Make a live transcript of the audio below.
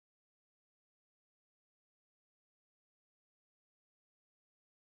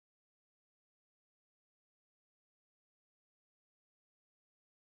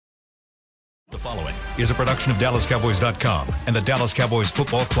following is a production of DallasCowboys.com and the Dallas Cowboys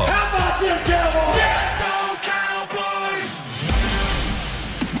Football Club. How about them Cowboys? Go Cowboys!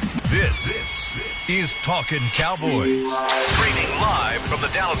 This is Talkin' Cowboys. Streaming live from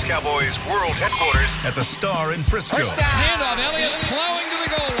the Dallas Cowboys World Headquarters at the Star in Frisco. Handoff, Elliott plowing to the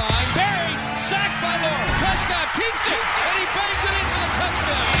goal line. Barry, sacked by Lawrence. Prescott keeps it, and he bangs it in for the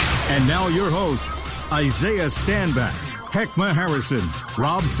touchdown. And now your hosts, Isaiah Stanback, Heckma Harrison,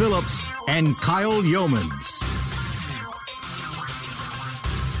 Rob Phillips, and Kyle Yeomans.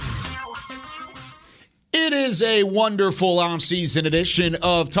 It is a wonderful off-season edition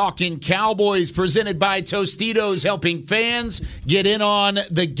of Talking Cowboys presented by Tostitos, helping fans get in on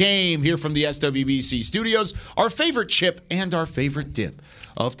the game here from the SWBC studios. Our favorite chip and our favorite dip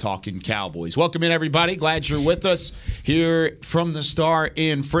of Talking Cowboys. Welcome in, everybody. Glad you're with us here from the Star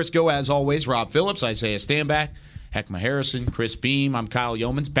in Frisco. As always, Rob Phillips, Isaiah Stanback, Heckma Harrison, Chris Beam. I'm Kyle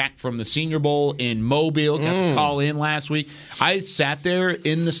Yeomans, back from the Senior Bowl in Mobile. Got to call in last week. I sat there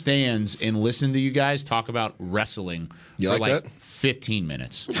in the stands and listened to you guys talk about wrestling for like 15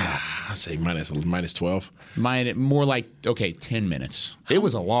 minutes. I'd say minus 12. More like, 10 minutes. It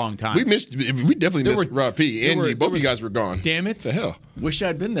was a long time. We definitely missed Rob P. And both of you guys were gone. Damn it. The hell? Wish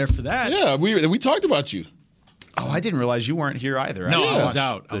I'd been there for that. Yeah, we talked about you. Oh, I didn't realize you weren't here either. No, I was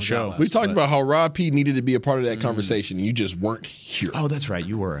out. The show. We talked about how Rob P needed to be a part of that conversation. You just weren't here. Oh, that's right.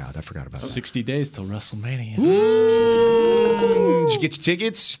 You were out. I forgot about that. 60 days till WrestleMania. Did you get your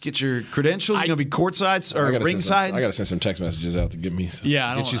tickets? Get your credentials? You're going to be courtside or ringside? I got to send some text messages out to get me some.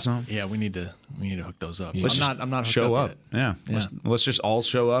 Yeah, get you some. Yeah, we need to hook those up. Yeah. I'm not show up. Yet. Yeah. Let's just all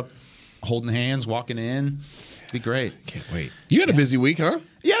show up, holding hands, walking in. Be great. Can't wait. You had a busy week, huh?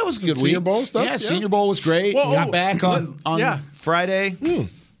 Yeah, it was a good week. Senior Bowl stuff? Yeah, Senior Bowl was great. Got back on Friday.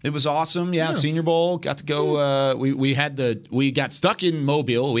 It was awesome. Yeah, Senior Bowl. Got to go. We got stuck in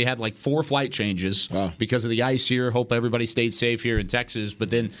Mobile. We had like 4 flight changes because of the ice here. Hope everybody stayed safe here in Texas. But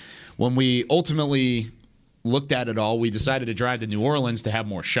then when we ultimately looked at it all, we decided to drive to New Orleans to have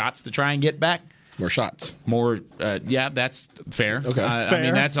more shots to try and get back. More shots. That's fair. Okay. I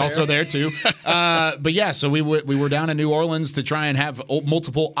mean, that's also there, too. But, yeah, so we were down in New Orleans to try and have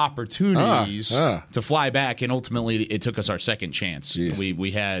multiple opportunities to fly back, and ultimately it took us our second chance.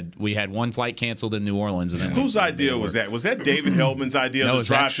 We had one flight canceled in New Orleans. And then whose idea was that? Was that David Hellman's idea to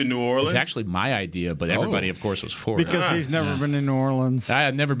drive to New Orleans? It was actually my idea, but everybody, of course, was for it. Because he's never been in New Orleans. I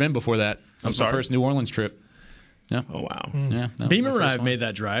had never been before that. That was my first New Orleans trip. Yeah. Oh, wow. Yeah, Beamer and I have made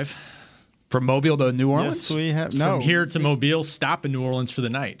that drive. From Mobile to New Orleans? Yes, we have. From here to Mobile, stop in New Orleans for the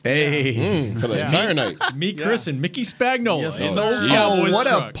night. Hey. For the entire night. Me, Chris, and Mickey Spagnola. Yes, what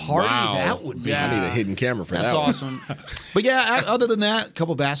a party that would be. I need a hidden camera for that. That's awesome. But yeah, other than that, a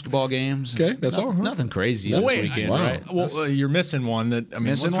couple basketball games. Okay, that's all. Huh? Nothing crazy this weekend, right? Well, you're missing one.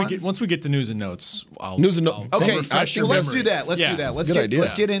 Once we get to news and notes, news and notes. Okay, let's do that.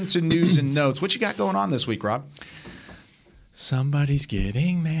 Let's get into news and notes. What you got going on this week, Rob? Somebody's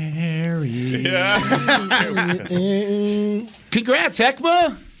getting married. Yeah. Congrats,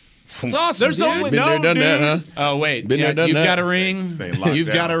 Heckma. It's awesome. There's only done that, huh? Oh wait, Been there, you've done got that. a ring.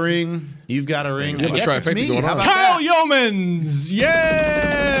 You've got a ring. You've got a ring. I guess it's me. How about Kyle that? Yeomans.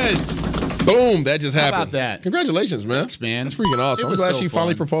 Yes. Boom, that just happened. How about that? Congratulations, man. Thanks, man. That's freaking awesome. I'm glad she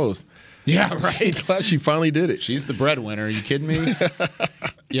finally proposed. Yeah, right. Glad she finally did it. She's the breadwinner. Are you kidding me?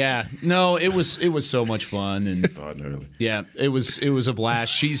 Yeah. No, it was so much fun, and yeah, it was a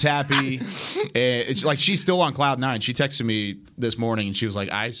blast. She's happy. It's like she's still on cloud 9. She texted me this morning, and she was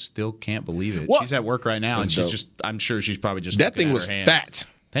like, "I still can't believe it." She's at work right now, and I'm sure she's probably just that thing was fat.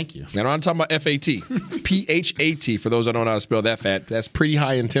 Thank you. And I'm talking about FAT. PHAT, for those that don't know how to spell that fat. That's pretty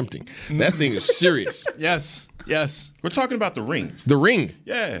high and tempting. That thing is serious. Yes. We're talking about the ring. The ring.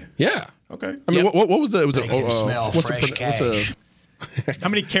 Yeah. Yeah. Okay. I mean, what was the? It was How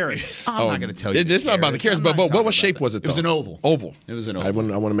many carrots? I'm not going to tell you. It's not about the carrots, but what shape was it? It was an oval. Oval. It was an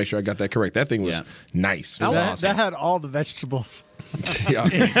oval. I want to make sure I got that correct. That thing was nice. That had all the vegetables. Yeah.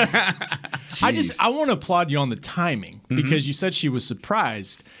 I want to applaud you on the timing because you said she was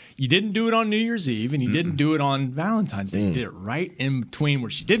surprised. You didn't do it on New Year's Eve and you didn't do it on Valentine's Day. You did it right in between where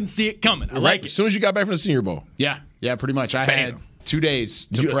she didn't see it coming. I like it. As soon as you got back from the Senior Bowl. Yeah, pretty much. I had 2 days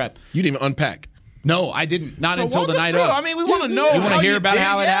to prep. You didn't even unpack. No, I didn't. Not until the night of. I mean, we want to know. You want to hear about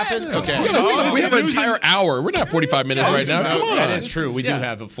how it happened? Okay. We have an entire hour. We're not 45 minutes right now. Come on. That is true. We do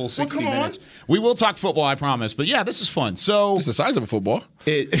have a full 60 minutes. We will talk football, I promise. But yeah, this is fun. So it's the size of a football.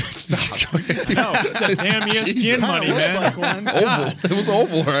 Stop. No, it's that damn ESPN money, man. Oval. It was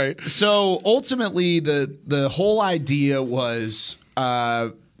oval, right? So ultimately, the whole idea was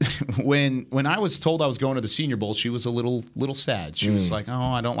when I was told I was going to the Senior Bowl, she was a little sad. She was like, "Oh,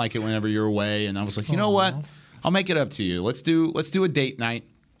 I don't like it whenever you're away." And I was like, "You know what? I'll make it up to you. Let's do a date night."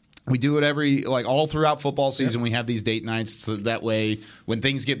 We do it all throughout football season. We have these date nights, so that way when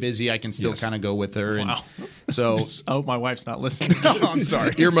things get busy, I can still kind of go with her. And so, I hope my wife's not listening. I'm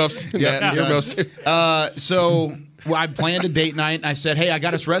sorry. Earmuffs. Yeah, earmuffs. So I planned a date night, and I said, "Hey, I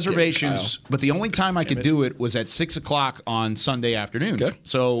got us reservations, but the only time I could do it was at 6:00 on Sunday afternoon." Okay.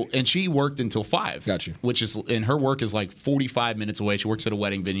 So, and she worked until 5. Got you. And her work is like 45 minutes away. She works at a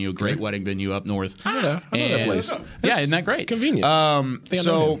wedding venue, a great wedding venue up north. I know that place. Yeah, isn't that great? Convenient.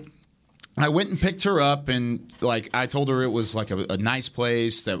 I went and picked her up, and I told her it was like a nice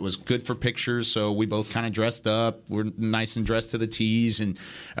place that was good for pictures. So we both kind of dressed up. We're nice and dressed to the T's, and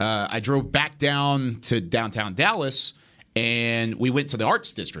I drove back down to downtown Dallas, and we went to the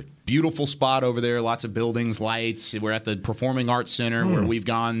Arts District. Beautiful spot over there, lots of buildings, lights. We're at the Performing Arts Center where we've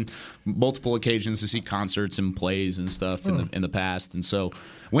gone multiple occasions to see concerts and plays and stuff in the past. And so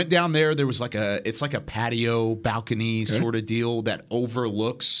went down there. There was it's like a patio balcony sort of deal that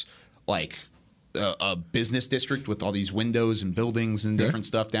overlooks like a business district with all these windows and buildings and different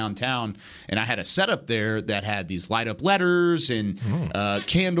stuff downtown. And I had a setup there that had these light up letters and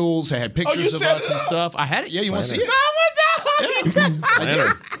candles. I had pictures of us and stuff. I had it. Yeah, you want to see it?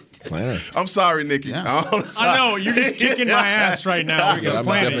 Planner. I'm sorry, Nikki. Yeah. I know you're just kicking my ass right now. Because I'm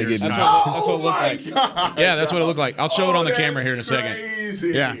planning definitely is getting not- That's what it looked like. Yeah, that's what it looked like. I'll show it on the camera here in a second.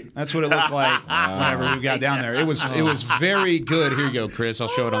 Crazy. Yeah, that's what it looked like whenever we got down there. It was very good. Here you go, Chris. I'll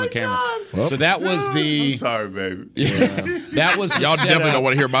show it on the camera. So that was I'm sorry, baby. that was the Y'all definitely setup. don't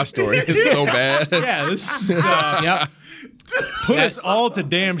want to hear my story. It's so bad. Yeah, this is, Yep. put us all to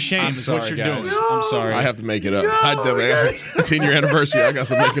damn shame. I'm is sorry, what you're guys. doing. I'm sorry. I have to make it up. I definitely 10-year anniversary. I got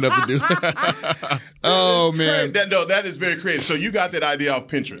some making up to do. Oh man. That is very creative. So you got that idea off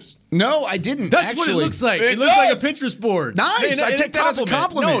Pinterest. No, I didn't. That's actually. what it looks like. It It looks like a does. Pinterest board. Nice. And I take that as a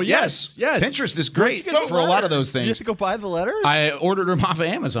compliment. No, yes. Pinterest is great Let's get for the a lot of letter. those Did you have things. to go buy the letters? I ordered them off of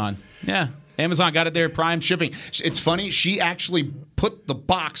Amazon. Yeah. Amazon got it there, Prime shipping. It's funny. She actually put the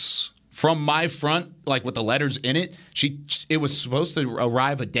box from my front, like with the letters in it. It was supposed to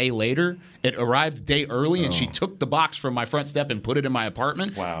arrive a day later. It arrived a day early, and she took the box from my front step and put it in my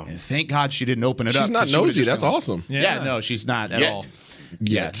apartment. Wow. And thank God she didn't open it up. She's not 'cause she would've nosy. just That's been like- awesome. Yeah, no, she's not at Yet. all.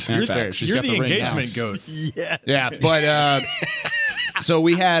 Yet. That's fair. She's You're got the ring engagement now. goat. Yeah, but so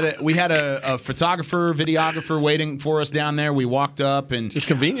we had a photographer, videographer waiting for us down there. We walked up and Just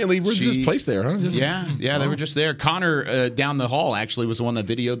conveniently, we're just placed there, huh? Just- yeah, they were just there. Connor down the hall actually was the one that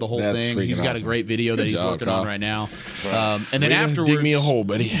videoed the whole That's thing. freaking He's got a awesome. great video that Good he's job, working Kyle. on right now. And then Way to afterwards, dig me a hole,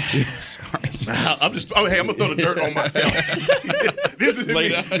 buddy. Sorry. I'm gonna throw the dirt on myself. This is me.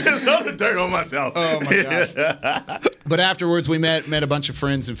 Just throw the dirt on myself. Oh my gosh. But afterwards, we met a bunch of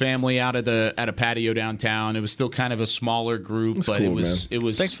friends and family out at a patio downtown. It was still kind of a smaller group, but cool, it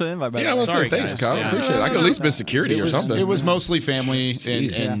was. Thanks for the invite, buddy. Yeah, I was Sorry, saying thanks, guys. Kyle. Yeah. Appreciate it. I could at least been security or something. It was mostly family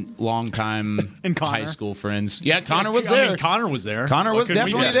and longtime And Connor. high school friends. Yeah, Connor was I there. mean, Connor was there. Connor What was could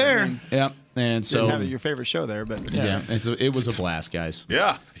we definitely do? there. Yep. And so, Didn't have your favorite show there, but yeah, it was a blast, guys.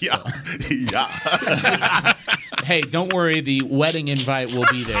 Yeah. Hey, don't worry. The wedding invite will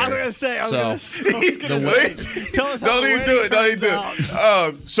be there. I was gonna say. Tell us how Don't the even do wedding it. Don't even turns do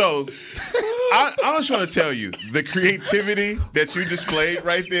out. it. So, I was trying to tell you the creativity that you displayed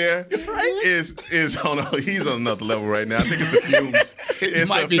right there is on. He's on another level right now. I think it's the fumes. It's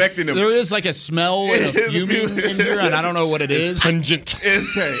Might be- affecting him. There is like a smell and a It is fuming in here, and I don't know what it is. Pungent.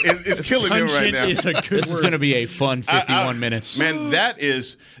 It's killing him right Pungent now. is a good This is word. going to be a fun 51 minutes. Man, that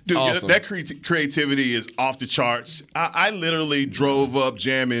is, dude, Awesome. that creativity is off the charts. I literally drove up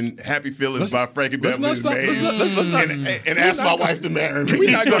jamming Happy Feelings by Frankie Beverly let's not- Mays let's not- and asked my wife to marry me. Can we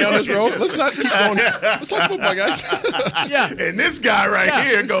not go down this road? Let's not keep going. Let's talk football, guys. Yeah. And this guy right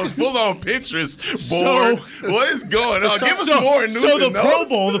here goes full on Pinterest board. What is going on? Give us more news. So the and Pro notes.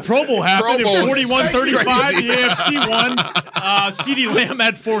 Bowl, happened Pro in Bowl. 41-35. Crazy. The AFC won. CeeDee Lamb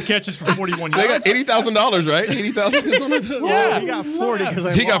had 4 catches for 41 They yards. got $80,000, right? $80,000. Yeah, he got 40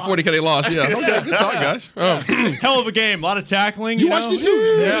 because He got 40 because they lost. Yeah. Okay, good talk, guys. Oh. Hell of a game. A lot of tackling. You know? watched it too?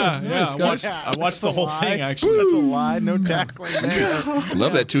 Yeah, Nice, yeah. guys. I watched the whole thing, actually. That's a lie. No tackling there.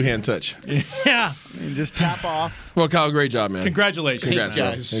 Love that two-hand touch. Yeah. You just tap off. Well, Kyle, great job, man. Congratulations. Thanks,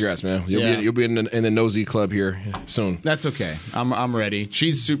 man. guys. Congrats, man. Yeah. You'll be in the nosy club here soon. That's okay. I'm ready.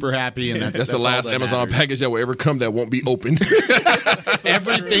 She's super happy, and That's the all last that Amazon matters. package that will ever come that won't be opened.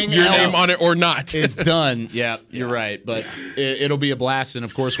 Everything Your else name on it or not. is done. Yeah, you're right. But it'll be a blast. And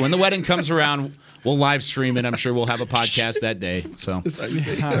of course, when the wedding comes around, We'll live stream it. I'm sure we'll have a podcast that day. So That's how you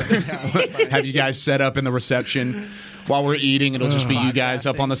say it. have you guys set up in the reception while we're eating. It'll just be you guys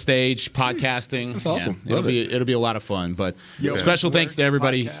up on the stage podcasting. That's awesome. Yeah, Love it'll be a lot of fun. But special thanks to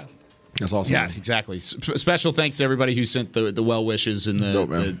everybody. That's awesome. Yeah, exactly. Special thanks to everybody who sent the well wishes and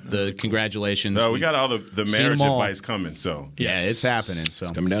the congratulations. No, we got all the Seen marriage them all. advice coming. So Yeah, it's happening. So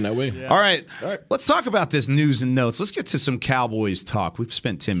Coming down that way. All right. Let's talk about this news and notes. Let's get to some Cowboys talk. We've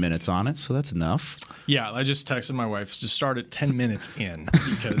spent 10 minutes on it, so that's enough. Yeah, I just texted my wife to start at 10 minutes in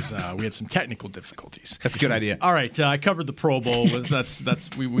because we had some technical difficulties. That's a good idea. All right, I covered the Pro Bowl.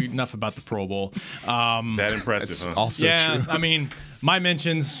 We enough about the Pro Bowl. that impressive, huh? Also Yeah, true. I mean, my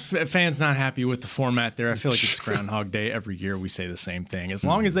mentions, fans not happy with the format there. I feel like it's Groundhog Day. Every year we say the same thing. As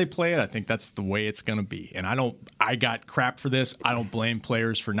long as they play it, I think that's the way it's going to be. And I got crap for this. I don't blame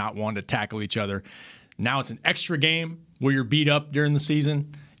players for not wanting to tackle each other. Now it's an extra game where you're beat up during the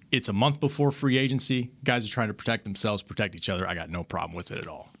season. It's a month before free agency. Guys are trying to protect themselves, protect each other. I got no problem with it at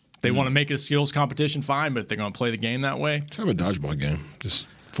all. They want to make it a skills competition, fine, but if they're going to play the game that way. Let's have a dodgeball game. Just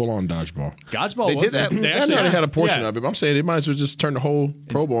full-on dodgeball. Dodgeball They was did that. They I actually know they had a portion yeah. of it, but I'm saying they might as well just turn the whole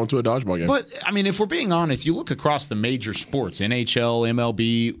Pro Bowl into a dodgeball game. But, I mean, if we're being honest, you look across the major sports, NHL,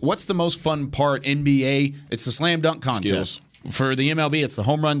 MLB, what's the most fun part? NBA, it's the slam dunk contest. Skills. For the MLB, it's the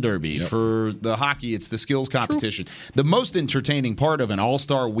home run derby. Yep. For the hockey, it's the skills competition. The most entertaining part of an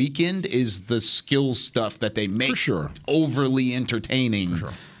all-star weekend is the skills stuff that they make For sure. overly entertaining.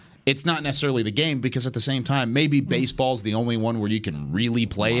 It's not necessarily the game because at the same time, maybe baseball's the only one where you can really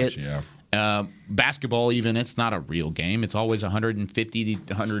play it. yeah. Basketball, even, it's not a real game. It's always 150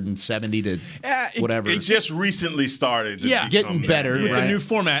 to 170 to whatever. It just recently started. To Yeah. become Getting better, that. With right? the new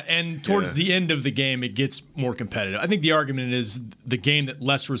format, and towards Yeah. the end of the game, it gets more competitive. I think the argument is the game that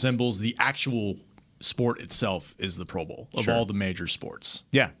less resembles the actual sport itself is the Pro Bowl of all the major sports.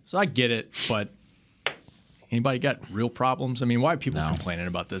 Yeah. So I get it, but anybody got real problems? I mean, why are people complaining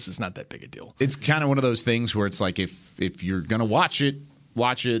about this? It's not that big a deal. It's kind of one of those things where it's like if you're going to watch it,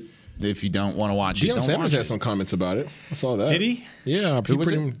 watch it. If you don't want to watch it, Deion don't Sanders watch had it. some comments about it. I saw that. Did he? Yeah. Who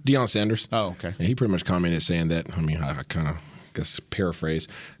was Deion Sanders. Oh, okay. Yeah, he pretty much commented saying that. I mean, I kind of guess paraphrase.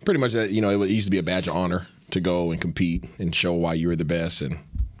 Pretty much that, it used to be a badge of honor to go and compete and show why you were the best, and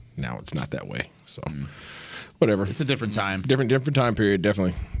now it's not that way. So, whatever. It's a different time. different time period.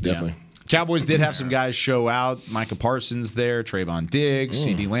 Definitely. Yeah. Cowboys did have some guys show out. Micah Parsons there, Trayvon Diggs,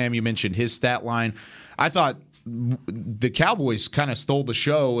 CeeDee Lamb. You mentioned his stat line. I thought the Cowboys kind of stole the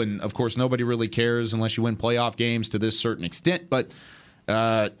show, and of course nobody really cares unless you win playoff games to this certain extent. But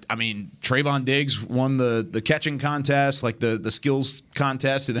I mean, Trayvon Diggs won the catching contest, like the skills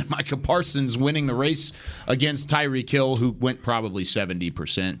contest, and then Micah Parsons winning the race against Tyreek Hill, who went probably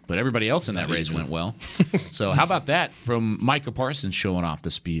 70%, but everybody else in that race went well. So how about that from Micah Parsons showing off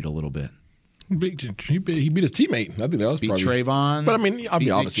the speed a little bit? He beat his teammate. I think that was Beat probably Trayvon. But I mean, I'll beat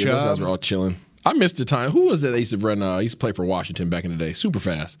be Nick honest, those guys Chubb. were all chilling. I missed the time. Who was that? They used to run. He used to play for Washington back in the day. Super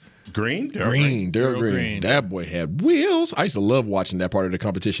fast. Green? Darryl Green. That boy had wheels. I used to love watching that part of the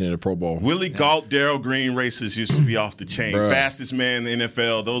competition in the Pro Bowl. Willie Gault, Darryl Green races used to be off the chain. Bruh. Fastest man in the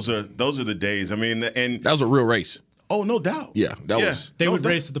NFL. Those are the days. I mean, and That was a real race. oh, no doubt. Yeah, that was. They No would doubt.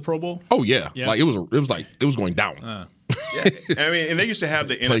 race at the Pro Bowl? Oh yeah, Yeah. like it was going down. I mean, and they used to have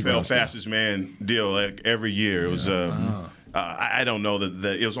the Playground NFL stuff. fastest man deal like every year. It was. I don't know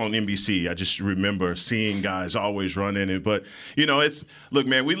that it was on NBC. I just remember seeing guys always running it. But it's look,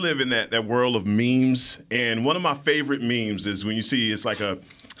 man. We live in that world of memes, and one of my favorite memes is when you see it's like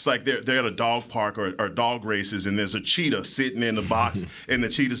they're at a dog park or dog races, and there's a cheetah sitting in the box, and the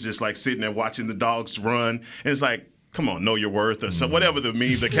cheetah's just like sitting there watching the dogs run, and it's like, come on, know your worth, or so, whatever the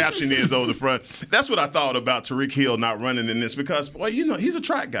meme, the caption is over the front. That's what I thought about Tyreek Hill not running in this because, boy, he's a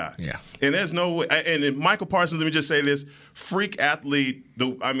track guy. Yeah. And there's no way. And Michael Parsons, let me just say this, freak athlete.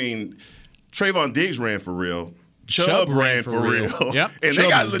 Trayvon Diggs ran for real. Chubb ran for real. Yep. And Chubb they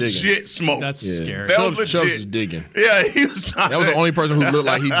got was legit digging. smoke. That's scary. That was Chubbs legit. was digging. Yeah, he was trying That was the to- only person who looked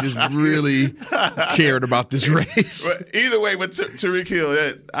like he just really cared about this race. But either way, with Tyreek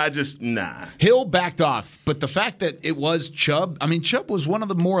Hill, I just, nah. Hill backed off, but the fact that it was Chubb, I mean, Chubb was one of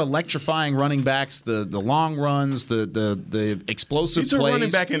the more electrifying running backs, the long runs, the explosive He's a plays. running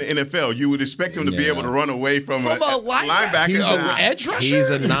back in the NFL. You would expect him to be Yeah. able to run away from a linebacker. He's Oh, an edge rusher. He's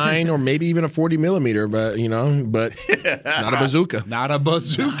a 9 or maybe even a 40 millimeter, but not a bazooka. Not a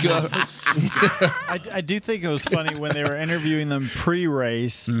bazooka. I do think it was funny when they were interviewing them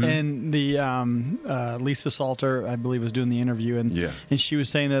pre-race, and the Lisa Salter, I believe, was doing the interview, and she was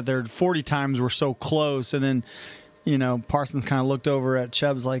saying that their 40 times were so close, and then Parsons kind of looked over at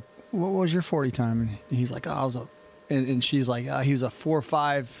Chubb's like, "What was your 40 time?" And he's like, "Oh, I was a," and she's like, "He was a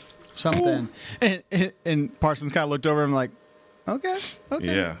 4.5." something. And Parsons kind of looked over him like, okay.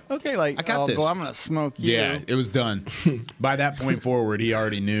 Yeah. Okay, like, I got this. Well, I'm going to smoke you. Yeah, it was done. By that point forward, he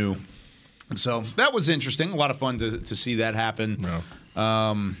already knew. So that was interesting. A lot of fun to see that happen.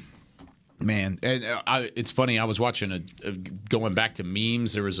 No. Man, it's funny. I was watching going back to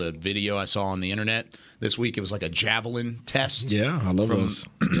memes. There was a video I saw on the internet this week. It was like a javelin test. Yeah, I love those.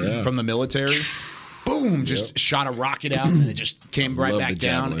 Yeah. From the military. Boom! Just shot a rocket out, and it just came right back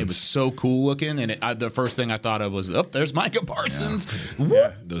down. Javelins. It was so cool looking, and the first thing I thought of was, there's Micah Parsons. Yeah.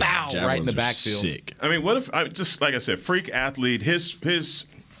 Whoop! Those Bow! Right in the javelins are backfield. Sick. I mean, what if, just like I said, freak athlete, his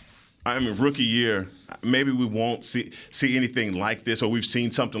rookie year, maybe we won't see anything like this, or we've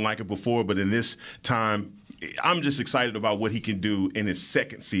seen something like it before, but in this time, I'm just excited about what he can do in his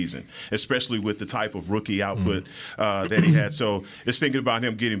second season, especially with the type of rookie output that he had. So it's thinking about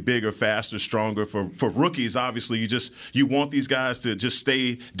him getting bigger, faster, stronger. For rookies, obviously, you want these guys to just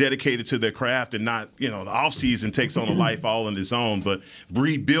stay dedicated to their craft and not, the offseason takes on a life all on its own, but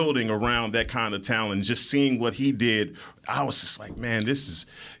rebuilding around that kind of talent, just seeing what he did, I was just like, man,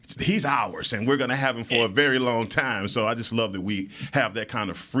 he's ours, and we're going to have him for a very long time. So I just love that we have that kind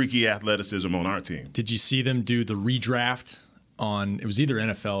of freaky athleticism on our team. Did you see them do the redraft on, it was either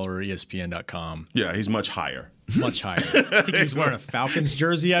NFL or ESPN.com? Yeah, he's much higher. Much higher. I think he was wearing a Falcons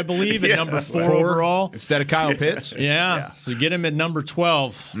jersey, I believe, at number 4 overall. Instead of Kyle Pitts? Yeah. So get him at number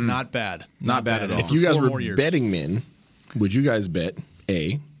 12. Not bad. Not bad at all. If you guys 4 were more years. betting men, would you guys bet,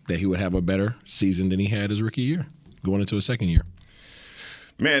 A, that he would have a better season than he had his rookie year, going into his second year?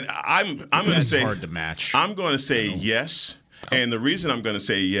 Man, I'm going to say hard to match. I'm going to say yes. And the reason I'm going to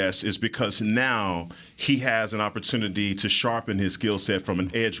say yes is because now he has an opportunity to sharpen his skill set from an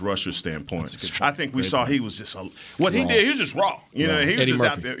edge rusher standpoint. I think we saw he was just what he did. He was just raw. He was Eddie just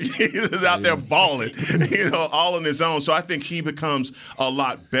Murphy. out there. He was out there balling. All on his own. So I think he becomes a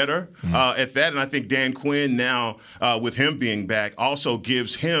lot better at that. And I think Dan Quinn now, with him being back, also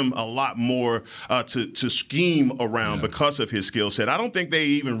gives him a lot more to scheme around because of his skill set. I don't think they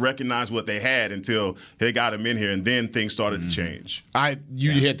even recognized what they had until they got him in here, and then things started to change.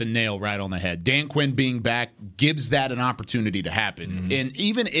 You hit the nail right on the head. Dan Quinn being back gives that an opportunity to happen. And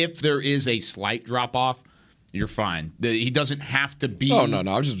even if there is a slight drop-off, you're fine. He doesn't have to be. Oh, no.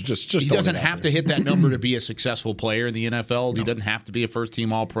 I'm just he doesn't have to hit that number to be a successful player in the NFL. He doesn't have to be a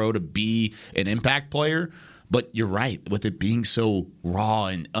first-team All-Pro to be an impact player. But you're right, with it being so raw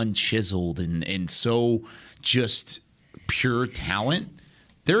and unchiseled and so just pure talent,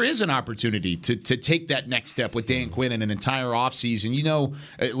 there is an opportunity to take that next step with Dan Quinn in an entire offseason.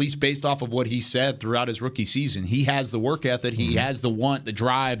 At least based off of what he said throughout his rookie season, he has the work ethic, he has the want, the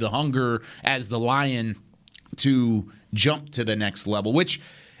drive, the hunger as the Lion to jump to the next level, which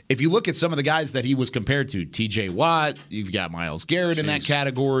if you look at some of the guys that he was compared to, TJ Watt, you've got Myles Garrett in that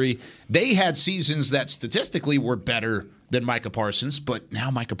category, they had seasons that statistically were better than Micah Parsons, but now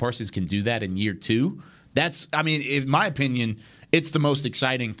Micah Parsons can do that in year 2. In my opinion, it's the most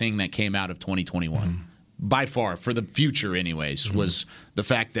exciting thing that came out of 2021. By far, for the future anyways, was the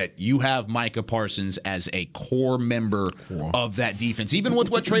fact that you have Micah Parsons as a core member of that defense. Even with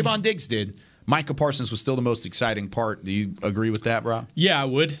what Trayvon Diggs did, Micah Parsons was still the most exciting part. Do you agree with that, Rob? Yeah, I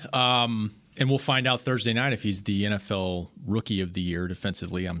would. And we'll find out Thursday night if he's the NFL Rookie of the Year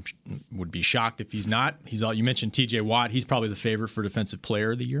defensively. I would be shocked if he's not. You mentioned TJ Watt. He's probably the favorite for Defensive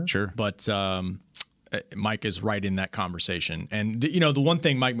Player of the Year. Sure. But Mike is right in that conversation. And, the one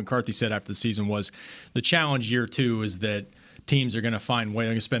thing Mike McCarthy said after the season was the challenge year 2 is that teams are going to find way.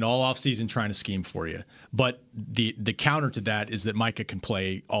 They're going to spend all offseason trying to scheme for you. But the counter to that is that Micah can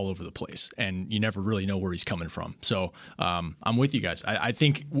play all over the place, and you never really know where he's coming from. So I'm with you guys. I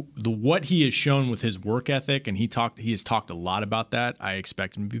think what he has shown with his work ethic, and he has talked a lot about that, I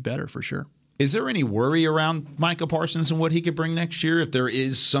expect him to be better for sure. Is there any worry around Micah Parsons and what he could bring next year? If there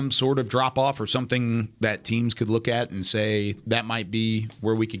is some sort of drop-off or something that teams could look at and say that might be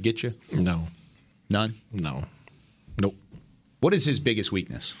where we could get you? No. None? No. Nope. What is his biggest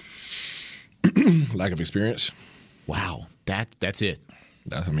weakness? Lack of experience. Wow. That's it.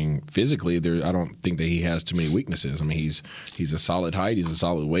 Physically, I don't think that he has too many weaknesses. He's a solid height. He's a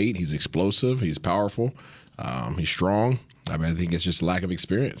solid weight. He's explosive. He's powerful. He's strong. I think it's just lack of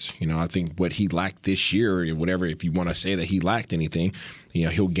experience. I think what he lacked this year, or whatever, if you want to say that he lacked anything,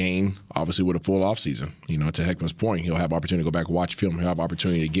 he'll gain, obviously, with a full offseason. To Heckman's point, he'll have opportunity to go back and watch film. He'll have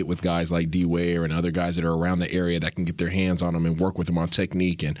opportunity to get with guys like D-Ware and other guys that are around the area that can get their hands on him and work with him on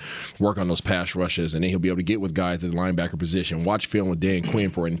technique and work on those pass rushes. And then he'll be able to get with guys at the linebacker position, watch film with Dan Quinn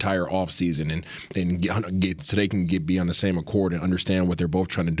for an entire offseason and get so they can be on the same accord and understand what they're both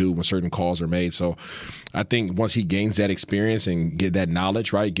trying to do when certain calls are made. So I think once he gains that experience, experience and get that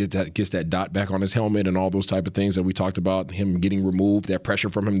knowledge, right? Gets that dot back on his helmet and all those type of things that we talked about, him getting removed, that pressure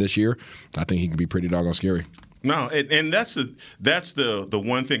from him this year, I think he can be pretty doggone scary. No, and that's the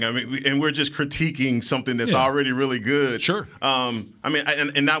one thing. I mean, and we're just critiquing something that's already really good. Sure. I mean,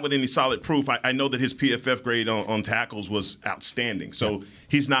 and not with any solid proof. I know that his PFF grade on tackles was outstanding, so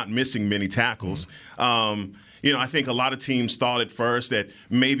he's not missing many tackles. I think a lot of teams thought at first that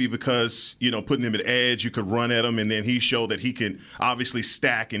maybe because, putting him at edge, you could run at him, and then he showed that he can obviously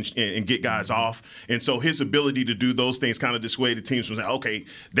stack and get guys off. And so his ability to do those things kind of dissuaded teams from saying, okay,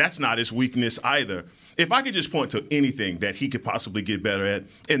 that's not his weakness either. If I could just point to anything that he could possibly get better at,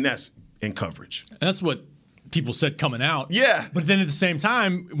 and that's in coverage. And that's what people said coming out. Yeah. But then at the same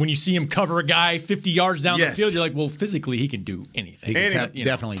time, when you see him cover a guy 50 yards down the Yes. field, you're like, well, physically he can do anything. He can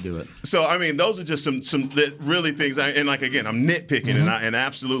definitely do it. So, I mean, those are just some that really things. And, like, again, I'm nitpicking, and I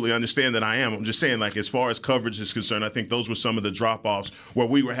absolutely understand that I am. I'm just saying, like, as far as coverage is concerned, I think those were some of the drop-offs where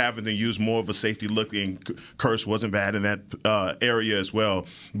we were having to use more of a safety look, and Kearse wasn't bad in that area as well.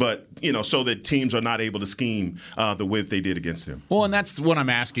 But, so that teams are not able to scheme the way that they did against him. Well, and that's what I'm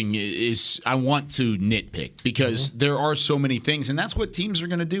asking is I want to nitpick because there are so many things, and that's what teams are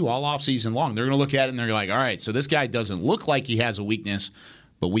going to do all offseason long. They're going to look at it and they're like, all right, so this guy doesn't look like he has a weakness,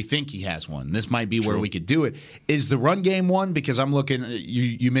 but we think he has one. This might be where we could do it. Is the run game one? Because I'm looking,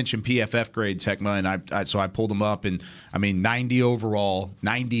 you mentioned PFF grades, Heckma, and so I pulled them up, and 90 overall,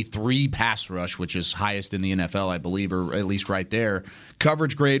 93 pass rush, which is highest in the NFL, I believe, or at least right there.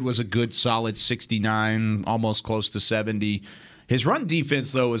 Coverage grade was a good solid 69, almost close to 70. His run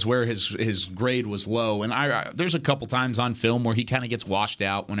defense, though, is where his grade was low. And there's a couple times on film where he kind of gets washed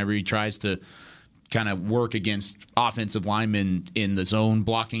out whenever he tries to kind of work against offensive linemen in the zone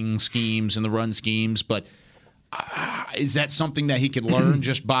blocking schemes and the run schemes. But is that something that he could learn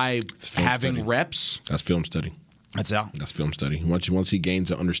just by having reps? That's film study. That's out. That's film study. Once he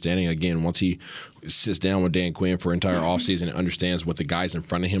gains an understanding, again, once he sits down with Dan Quinn for an entire offseason and understands what the guys in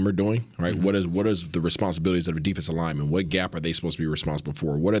front of him are doing, right? Mm-hmm. What is the responsibilities of a defensive lineman? What gap are they supposed to be responsible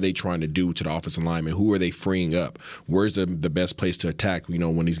for? What are they trying to do to the offensive lineman? Who are they freeing up? Where's the best place to attack,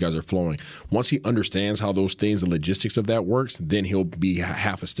 when these guys are flowing? Once he understands how those things, the logistics of that works, then he'll be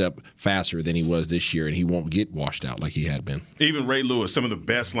half a step faster than he was this year, and he won't get washed out like he had been. Even Ray Lewis, some of the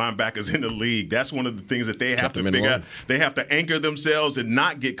best linebackers in the league, that's one of the things that they have to figure out. They have to anchor themselves and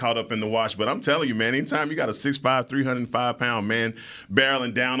not get caught up in the wash. But I'm telling you, man, anytime you got a 6'5", 305-pound man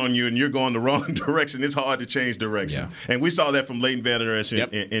barreling down on you and you're going the wrong direction, it's hard to change direction. Yeah. And we saw that from Leighton Vander Esch and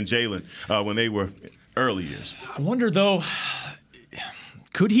Jalen when they were early years. I wonder, though,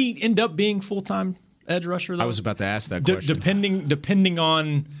 could he end up being full-time edge rusher, though? I was about to ask that question. Depending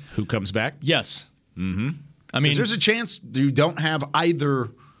on who comes back? Yes. Mm-hmm. I mean, there's a chance you don't have either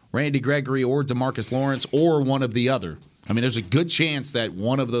Randy Gregory or DeMarcus Lawrence or one of the other. I mean, there's a good chance that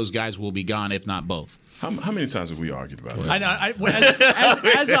one of those guys will be gone, if not both. How many times have we argued about this?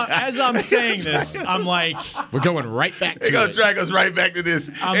 As I'm saying this, I'm like, we're going right back to it. They're going to drag us right back to this.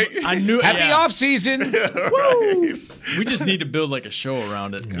 I knew Happy offseason. Woo! We just need to build like a show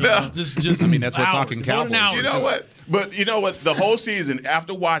around it. Just I mean, that's what Talking Cowboys. You know what? But you know what? The whole season,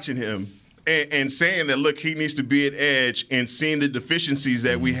 after watching him, and saying that, look, he needs to be at edge and seeing the deficiencies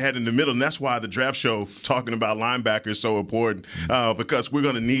that we had in the middle. And that's why the draft show talking about linebackers is so important because we're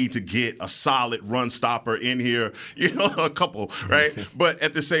going to need to get a solid run stopper in here, a couple, right? But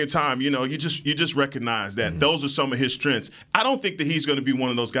at the same time, you just recognize that those are some of his strengths. I don't think that he's going to be one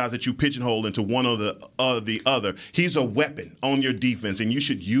of those guys that you pigeonhole into one or the other. He's a weapon on your defense, and you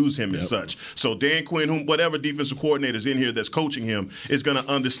should use him as such. So Dan Quinn, whatever defensive coordinator's in here that's coaching him, is going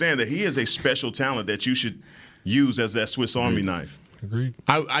to understand that he is a special talent that you should use as that Swiss Army knife. Agreed.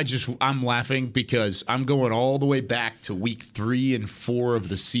 I'm laughing because I'm going all the way back to week 3 and 4 of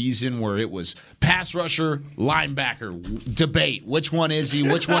the season where it was pass rusher, linebacker debate. Which one is he?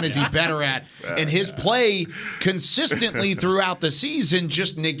 Which one is he better at? And his play consistently throughout the season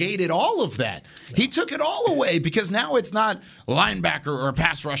just negated all of that. He took it all away because now it's not linebacker or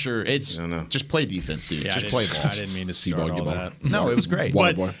pass rusher. It's just play defense, dude. Yeah, just play ball. I didn't mean to start all that. No, it was great.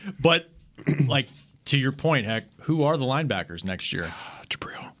 But like, to your point, Heck, who are the linebackers next year?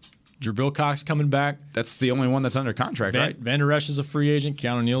 Jabril Cox coming back. That's the only one that's under contract, right? Vander Esch is a free agent.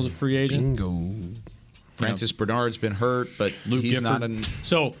 Keanu Neal's a free agent. Bingo. Francis Bernard's been hurt, but Luke he's Gifford. not.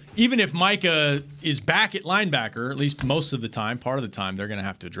 So even if Micah is back at linebacker, at least most of the time, part of the time, they're going to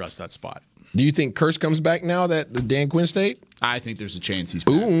have to address that spot. Do you think Kearse comes back now that the Dan Quinn State? I think there's a chance he's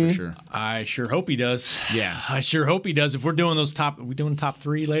back for sure. I sure hope he does. Yeah. I sure hope he does. If we're doing are we doing top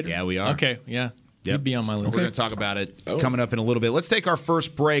 3 later? Yeah, we are. Okay, yeah. He'd be on my list. We're going to talk about it coming up in a little bit. Let's take our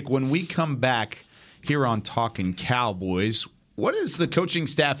first break. When we come back, here on Talking Cowboys. What is the coaching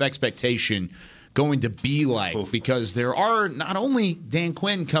staff expectation going to be like? Because there are not only Dan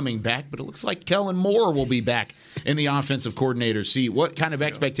Quinn coming back, but it looks like Kellen Moore will be back in the offensive coordinator seat. What kind of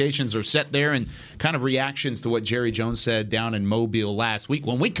expectations are set there and kind of reactions to what Jerry Jones said down in Mobile last week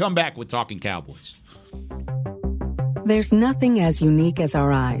when we come back with Talking Cowboys? There's nothing as unique as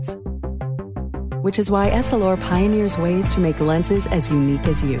our eyes, which is why Essilor pioneers ways to make lenses as unique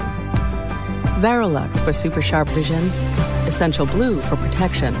as you. Varilux for super sharp vision, Essential Blue for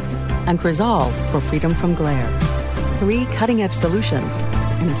protection, and Crizal for freedom from glare. 3 cutting-edge solutions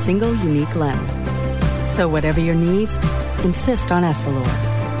in a single unique lens. So whatever your needs, insist on Essilor.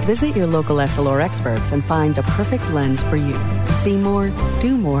 Visit your local Essilor experts and find the perfect lens for you. See more,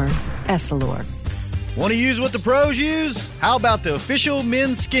 do more, Essilor. Want to use what the pros use? How about the official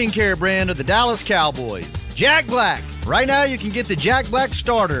men's skincare brand of the Dallas Cowboys, Jack Black? Right now, you can get the Jack Black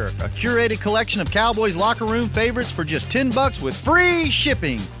Starter, a curated collection of Cowboys locker room favorites for just $10 with free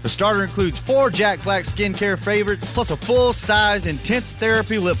shipping. The starter includes 4 Jack Black skincare favorites, plus a full-sized intense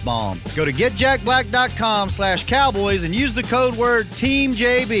therapy lip balm. Go to getjackblack.com/cowboys and use the code word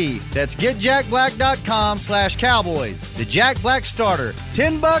TEAMJB. That's getjackblack.com/cowboys. The Jack Black Starter,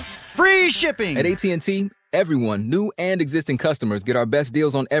 $10, free shipping. At AT&T, everyone, new and existing customers, get our best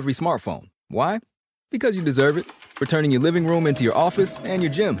deals on every smartphone. Why? Because you deserve it. We're turning your living room into your office and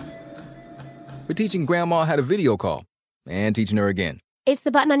your gym. We're teaching Grandma how to video call and teaching her again. It's the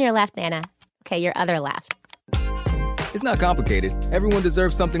button on your left, Nana. Okay, your other left. It's not complicated. Everyone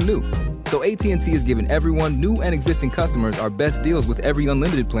deserves something new. So AT&T is giving everyone, new and existing customers, our best deals with every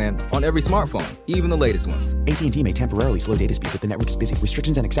unlimited plan on every smartphone, even the latest ones. AT&T may temporarily slow data speeds if the network is busy.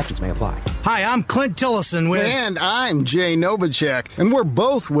 Restrictions and exceptions may apply. Hi, I'm Clint Tillison with... And I'm Jay Novacek, and we're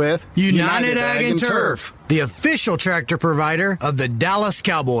both with... United Ag and Turf, the official tractor provider of the Dallas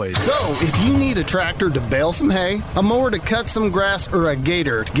Cowboys. So, if you need a tractor to bale some hay, a mower to cut some grass, or a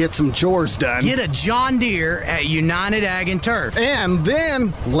gator to get some chores done... Get a John Deere at United Ag and Turf. And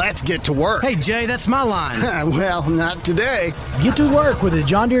then, let's get to work. Hey, Jay, that's my line. Well, not today. Get to work with a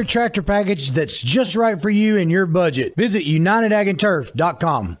John Deere tractor package that's just right for you and your budget. Visit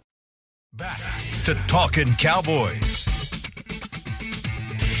UnitedAgAndTurf.com. Back to Talking Cowboys.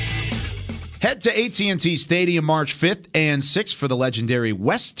 Head to AT&T Stadium March 5th and 6th for the legendary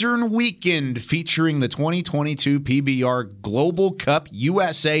Western Weekend featuring the 2022 PBR Global Cup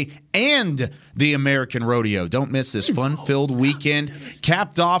USA and the American Rodeo. Don't miss this fun-filled weekend,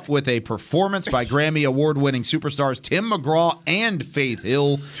 capped off with a performance by Grammy Award-winning superstars Tim McGraw and Faith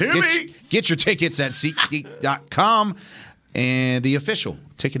Hill. Timmy! Get your tickets at SeatGeek.com and the official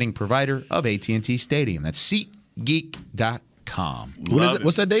ticketing provider of AT&T Stadium. That's SeatGeek.com. What is it?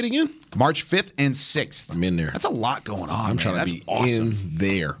 What's that date again? March 5th and 6th. I'm in there. That's a lot going on. I'm trying to be in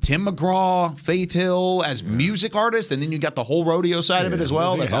there. Tim McGraw, Faith Hill as music artist, and then you got the whole rodeo side of it as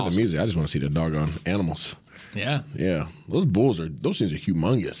well. That's awesome. awesome. The music. I just want to see the doggone animals. Yeah. Yeah. Those things are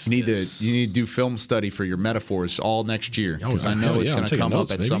humongous. You need to do film study for your metaphors all next year, because I know it's going to come up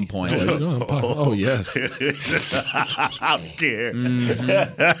at some point. Oh, yes. I'm scared.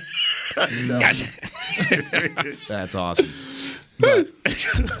 Gotcha. That's awesome. But I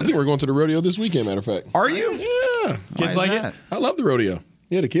think we're going to the rodeo this weekend, matter of fact. Are you? Yeah. Kids like it? I love the rodeo.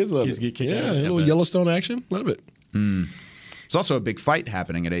 Yeah, the kids love it. Get kicked out. Yeah, a little Yellowstone action. Love it. There's also a big fight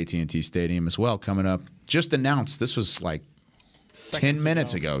happening at AT&T Stadium as well coming up. Just announced. This was like 10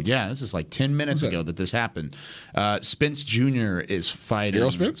 minutes ago. Yeah, this is like 10 minutes ago that this happened. Spence Jr. is fighting.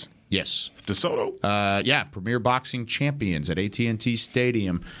 Errol Spence? Yes. DeSoto? Yeah, Premier Boxing Champions at AT&T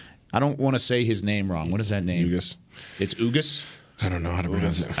Stadium. I don't want to say his name wrong. What is that name? Ugas. It's Ugas? I don't know how to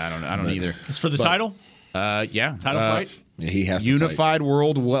pronounce it. I don't either. It's for the title? Yeah. Title fight? Yeah, he has to Unified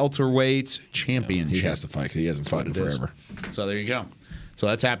World Welterweight Championship. He has to fight because he hasn't fought in forever. So there you go. So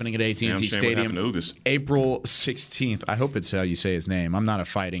that's happening at AT&T Stadium, April 16th. I hope it's how you say his name. I'm not a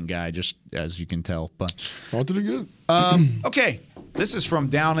fighting guy, just as you can tell. But all did it good. Okay, this is from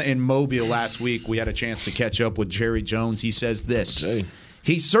down in Mobile last week. We had a chance to catch up with Jerry Jones. He says this. Hey.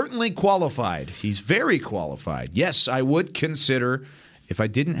 He's certainly qualified. He's very qualified. Yes, I would consider, if I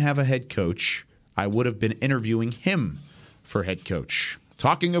didn't have a head coach, I would have been interviewing him for head coach.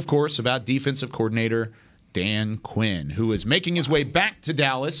 Talking, of course, about defensive coordinator Dan Quinn, who is making his way back to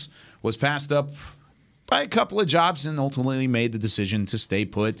Dallas, was passed up by a couple of jobs and ultimately made the decision to stay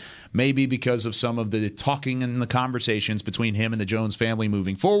put, maybe because of some of the talking and the conversations between him and the Jones family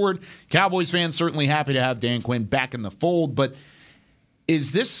moving forward. Cowboys fans certainly happy to have Dan Quinn back in the fold, but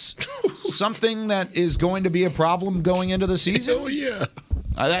is this something that is going to be a problem going into the season? Oh, yeah.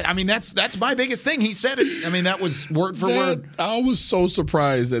 I mean, that's my biggest thing. He said it. I mean, that was word for word. I was so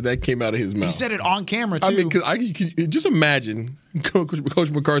surprised that came out of his mouth. He said it on camera, too. I mean, because you could just imagine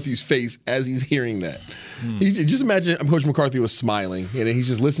Coach McCarthy's face as he's hearing that. Just imagine Coach McCarthy was smiling, and he's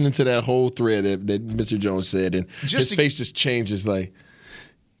just listening to that whole thread that Mr. Jones said, and his face just changes like,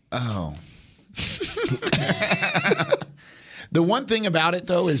 oh. The one thing about it,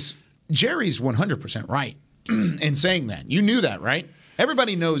 though, is Jerry's 100% right in saying that. You knew that, right?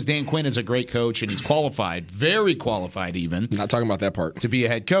 Everybody knows Dan Quinn is a great coach, and he's qualified, very qualified even. Not talking about that part. To be a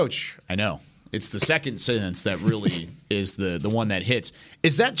head coach. I know. It's the second sentence that really is the one that hits.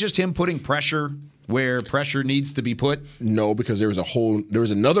 Is that just him putting pressure where pressure needs to be put? No, because there was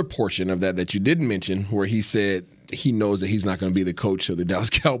another portion of that you didn't mention where he said he knows that he's not going to be the coach of the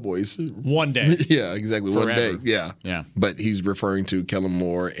Dallas Cowboys. One day. Yeah, exactly. Forever. One day. Yeah. But he's referring to Kellen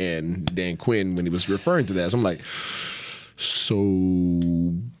Moore and Dan Quinn when he was referring to that. So I'm like,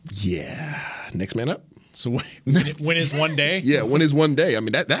 next man up. So when is one day? Yeah, when is one day? I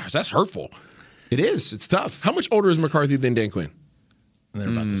mean, that's hurtful. It is. It's tough. How much older is McCarthy than Dan Quinn? They're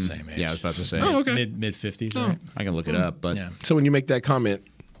about the same age. Yeah, I was about to say. Oh, okay. Mid 50s. Right? I can look it up. But So when you make that comment,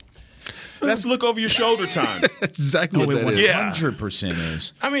 that's look over your shoulder time. That's exactly what that is. 100%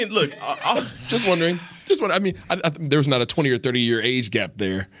 is. I mean, look, just wondering. I mean, there's not a 20 or 30-year age gap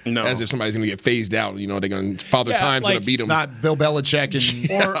there. No. As if somebody's going to get phased out. You know, they're going to Father Time's going to beat them. It's not Bill Belichick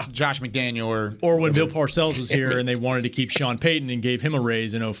or Josh McDaniel or when Bill Parcells was here and they wanted to keep Sean Payton and gave him a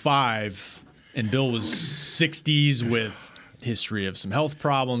raise in 2005, and Bill was 60s with history of some health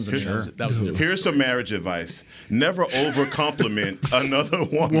problems. I mean, that was a different Here's some marriage advice. Never over-compliment another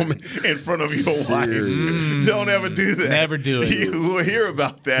woman in front of your wife. Don't ever do that. Never do it. You will hear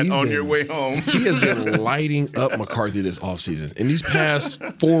about that on your way home. He has been lighting up McCarthy this offseason. In these past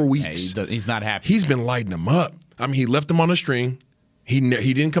 4 weeks. He's not happy. He's been lighting him up. I mean, he left him on a string. He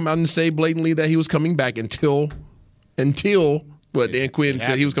didn't come out and say blatantly that he was coming back until Dan Quinn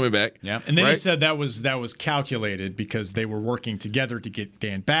said he was coming back. Yeah, and then he said that was calculated because they were working together to get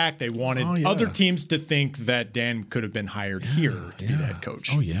Dan back. They wanted other teams to think that Dan could have been hired here to be the head coach.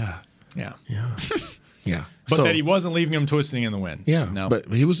 Oh yeah. But that he wasn't leaving him twisting in the wind. Yeah, no. But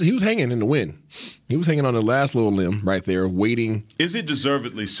he was hanging in the wind. He was hanging on the last little limb right there, waiting. Is it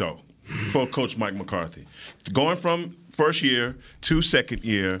deservedly so for Coach Mike McCarthy, going from first year to second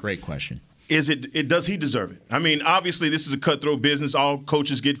year? Great question. Does he deserve it? I mean, obviously, this is a cutthroat business. All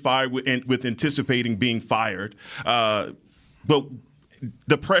coaches get fired with anticipating being fired. But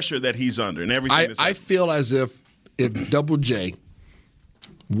the pressure that he's under and everything. I feel as if Double J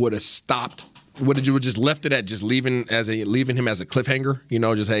would have stopped, would have just left it at just leaving him as a cliffhanger. You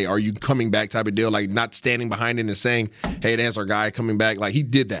know, just, hey, are you coming back type of deal? Like not standing behind it and saying, hey, that's our guy coming back. Like he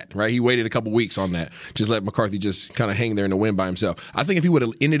did that, right? He waited a couple weeks on that. Just let McCarthy just kind of hang there in the wind by himself. I think if he would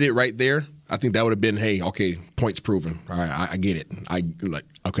have ended it right there, I think that would have been, hey, okay, points proven. All right, I get it. I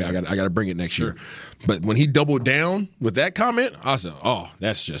got to bring it next year. But when he doubled down with that comment, I said, oh,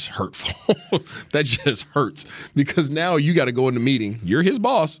 that's just hurtful. That just hurts because now you got to go in the meeting. You're his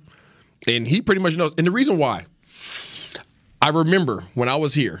boss, and he pretty much knows. And the reason why, I remember when I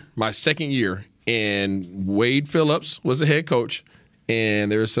was here, my second year, and Wade Phillips was the head coach, and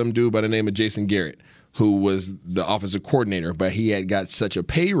there was some dude by the name of Jason Garrett who was the offensive coordinator, but he had got such a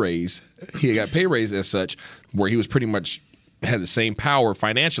pay raise. He had got pay raise as such where he was pretty much had the same power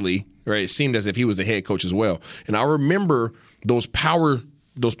financially, right? It seemed as if he was the head coach as well. And I remember those power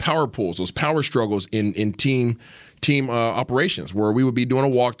pulls, those power struggles in team operations where we would be doing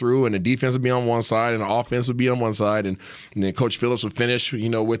a walkthrough and the defense would be on one side and the offense would be on one side. And then Coach Phillips would finish,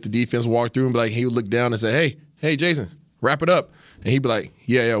 with the defense walkthrough and be like, he would look down and say, hey, Jason, wrap it up. And he'd be like,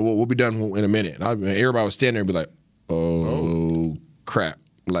 yeah, we'll be done in a minute. And everybody would stand there and be like, oh. Crap.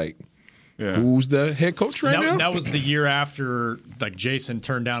 Like, who's the head coach right now? That was the year after, like, Jason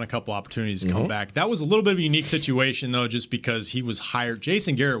turned down a couple opportunities to come back. That was a little bit of a unique situation, though, just because he was hired.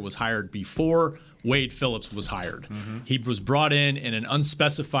 Jason Garrett was hired before Wade Phillips was hired. He was brought in an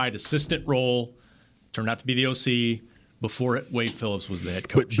unspecified assistant role, turned out to be the OC, before Wade Phillips was the head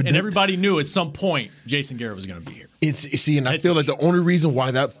coach. And everybody knew at some point Jason Garrett was going to be here. And I feel like the only reason why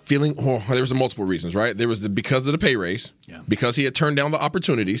that feeling, there was multiple reasons, right? There was because of the pay raise, because he had turned down the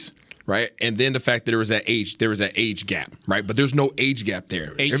opportunities, right? And then the fact that there was that age gap, right? But there's no age gap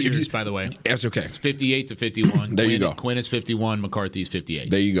there. 8 years, by the way. That's okay. It's 58 to 51. There you go. Quinn is 51, McCarthy's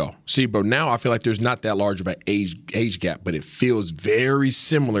 58. There you go. See, but now I feel like there's not that large of an age gap, but it feels very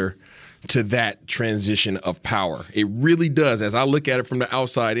similar to that transition of power. It really does. As I look at it from the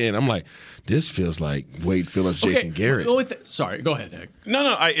outside in, I'm like, this feels like Wade Phillips, Jason Garrett. Sorry, go ahead, Nick.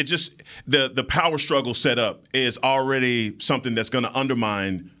 No. It just the power struggle set up is already something that's going to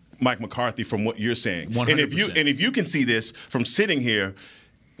undermine Mike McCarthy from what you're saying. 100%. And if you can see this from sitting here,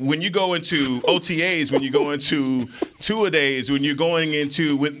 when you go into OTAs, when you go into two-a-days, when you're going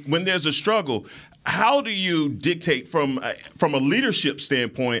into when there's a struggle. How do you dictate from a leadership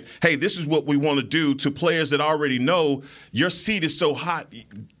standpoint, hey, this is what we want to do to players that already know your seat is so hot?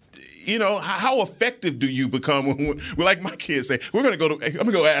 You know, how effective do you become when like my kids say, I'm going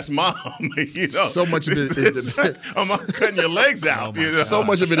to go ask mom. You know, so much of it is I'm cutting your legs out. You know? So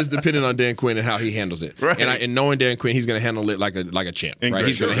much of it is dependent on Dan Quinn and how he handles it. Right. And knowing Dan Quinn, he's going to handle it like a champ. Right?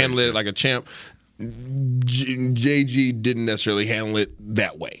 He's going to handle it like a champ. JG didn't necessarily handle it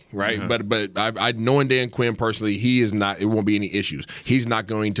that way, right? Uh-huh. But I knowing Dan Quinn personally, he is not. It won't be any issues. He's not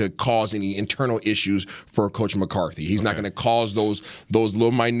going to cause any internal issues for Coach McCarthy. He's not going to cause those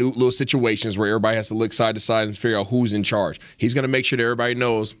little minute little situations where everybody has to look side to side and figure out who's in charge. He's going to make sure that everybody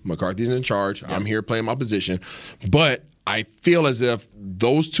knows McCarthy's in charge. I'm here playing my position, but I feel as if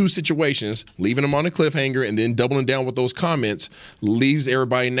those two situations, leaving them on a cliffhanger and then doubling down with those comments, leaves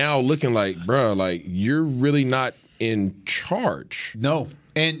everybody now looking like, bruh, like you're really not in charge. No.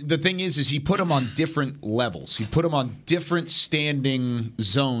 And the thing is he put them on different levels. He put them on different standing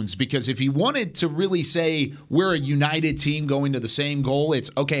zones because if he wanted to really say we're a united team going to the same goal,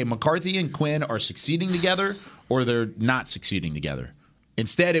 it's, okay, McCarthy and Quinn are succeeding together or they're not succeeding together.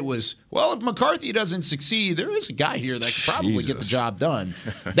 Instead, it was, well, if McCarthy doesn't succeed, there is a guy here that could probably get the job done.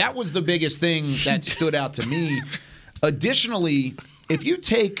 That was the biggest thing that stood out to me. Additionally, if you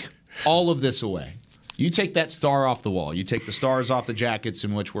take all of this away, you take that star off the wall, you take the stars off the jackets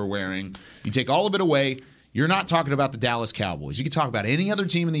in which we're wearing, you take all of it away, you're not talking about the Dallas Cowboys. You can talk about any other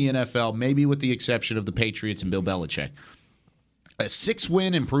team in the NFL, maybe with the exception of the Patriots and Bill Belichick. A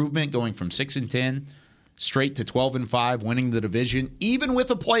 6-win improvement going from 6-10 straight to 12-5, winning the division, even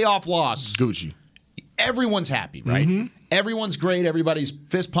with a playoff loss. Gucci. Everyone's happy, right? Mm-hmm. Everyone's great. Everybody's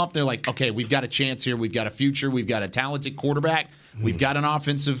fist pumped. They're like, okay, we've got a chance here. We've got a future. We've got a talented quarterback. We've got an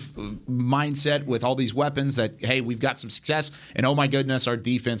offensive mindset with all these weapons that, hey, we've got some success. And oh my goodness, our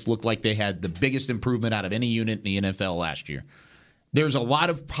defense looked like they had the biggest improvement out of any unit in the NFL last year. There's a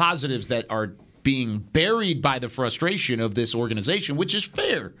lot of positives that are being buried by the frustration of this organization, which is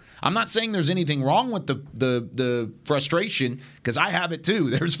fair. I'm not saying there's anything wrong with the frustration, because I have it too.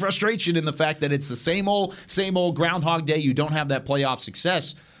 There's frustration in the fact that it's the same old Groundhog Day. You don't have that playoff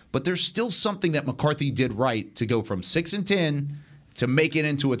success, but there's still something that McCarthy did right to go from 6-10 to make it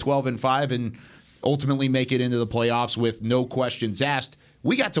into a 12-5 and ultimately make it into the playoffs with no questions asked.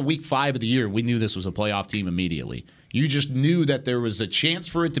 We got to week 5 of the year. We knew this was a playoff team immediately. You just knew that there was a chance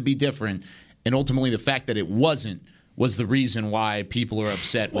for it to be different. And ultimately, the fact that it wasn't was the reason why people are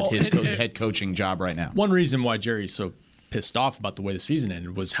upset with his head coaching job right now. One reason why Jerry's so pissed off about the way the season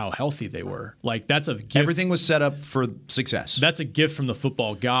ended was how healthy they were. Like, that's a gift. Everything was set up for success. That's a gift from the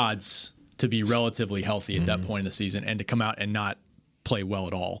football gods to be relatively healthy at that point in the season and to come out and not play well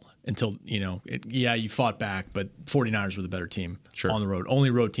at all until, you fought back, but 49ers were the better team on the road. Only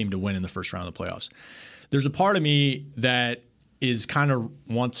road team to win in the first round of the playoffs. There's a part of me that is kind of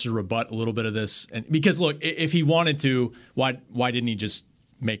wants to rebut a little bit of this, and because look, if he wanted to, why didn't he just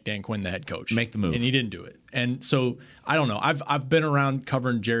make Dan Quinn the head coach, make the move? And he didn't do it. And so I don't know. I've been around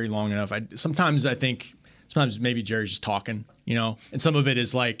covering Jerry long enough. Sometimes maybe Jerry's just talking, and some of it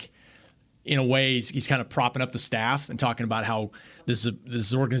is like, in a way, he's kind of propping up the staff and talking about how this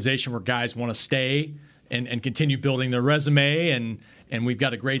is an organization where guys want to stay and continue building their resume, and we've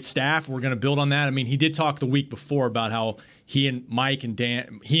got a great staff. We're going to build on that. I mean, he did talk the week before about how he and Mike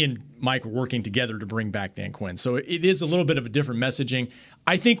were working together to bring back Dan Quinn. So it is a little bit of a different messaging.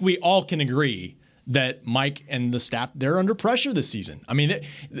 I think we all can agree that Mike and the staff, they're under pressure this season. I mean,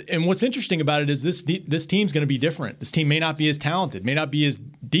 and what's interesting about it is this team's going to be different. This team may not be as talented, may not be as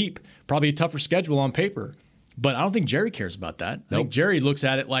deep, probably a tougher schedule on paper. But I don't think Jerry cares about that. I think Jerry looks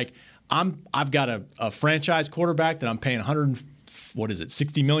at it like, I've got a franchise quarterback that I'm paying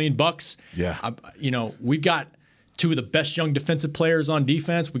 $60 million bucks. Yeah. We've got two of the best young defensive players on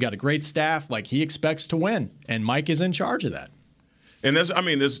defense. We got a great staff. Like, he expects to win, and Mike is in charge of that. And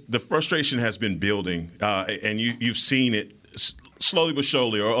the frustration has been building, and you've seen it slowly but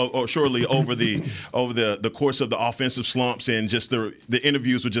surely, or surely over the course of the offensive slumps, and just the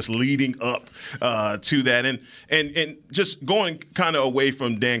interviews were just leading up to that, and just going kind of away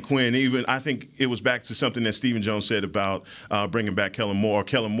from Dan Quinn. Even I think it was back to something that Stephen Jones said about bringing back Kellen Moore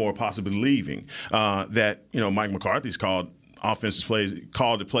possibly leaving. That Mike McCarthy's called offensive plays,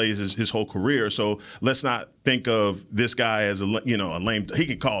 called the plays his whole career. So let's not think of this guy as a lame. He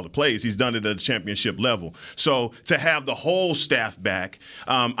can call the plays. He's done it at a championship level. So to have the whole staff back,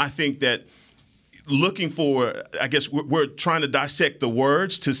 I think that looking for, I guess we're trying to dissect the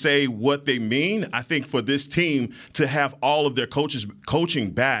words to say what they mean. I think for this team to have all of their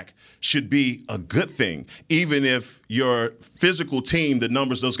coaching back should be a good thing, even if your physical team, the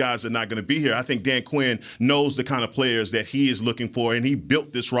numbers, those guys are not going to be here. I think Dan Quinn knows the kind of players that he is looking for, and he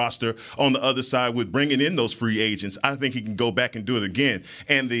built this roster on the other side with bringing in those free agents. I think he can go back and do it again.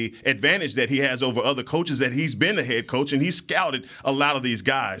 And the advantage that he has over other coaches that he's been the head coach, and he's scouted a lot of these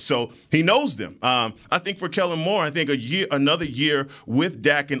guys. So he knows them. I think for Kellen Moore, I think another year with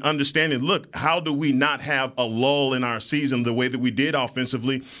Dak and understanding, look, how do we not have a lull in our season the way that we did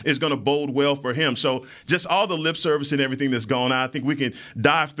offensively is going to bode well for him. So just all the lip service and everything that's going on, I think we can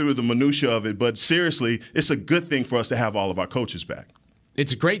dive through the minutia of it. But seriously, it's a good thing for us to have all of our coaches back.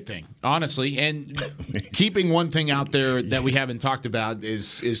 It's a great thing, honestly. And keeping one thing out there that we haven't talked about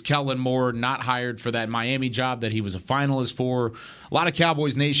is Kellen Moore not hired for that Miami job that he was a finalist for. A lot of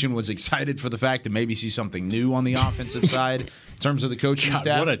Cowboys Nation was excited for the fact to maybe see something new on the offensive side in terms of the coaching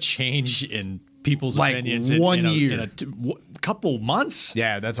staff. What a change in people's like opinions in a couple months.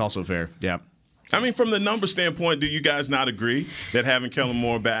 Yeah, that's also fair. Yeah. I mean, from the number standpoint, do you guys not agree that having Kellen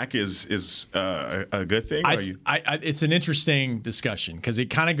Moore back is a good thing? It's an interesting discussion because it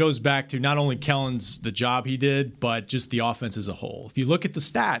kind of goes back to not only the job he did, but just the offense as a whole. If you look at the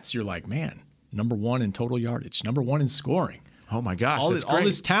stats, you're like, man, number 1 in total yardage, number 1 in scoring. Oh, my gosh, all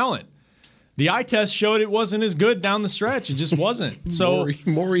this talent. The eye test showed it wasn't as good down the stretch. It just wasn't. So,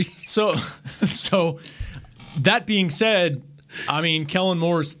 Maury. So that being said, I mean, Kellen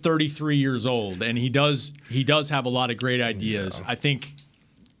Moore is 33 years old, and he does have a lot of great ideas. Yeah. I think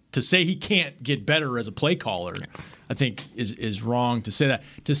to say he can't get better as a play caller, I think is wrong to say that.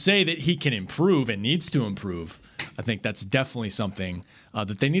 To say that he can improve and needs to improve, I think that's definitely something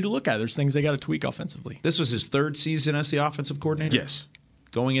that they need to look at. There's things they got to tweak offensively. This was his 3rd season as the offensive coordinator? Yes.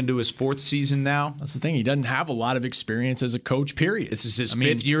 Going into his 4th season now. That's the thing. He doesn't have a lot of experience as a coach, period. This is his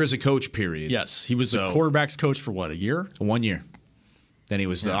 5th year as a coach, period. Yes. He was a quarterback's coach for what, a year? 1 year. Then he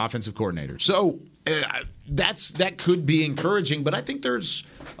was the offensive coordinator. So that could be encouraging, but I think there's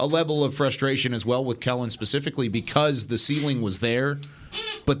a level of frustration as well with Kellen specifically because the ceiling was there.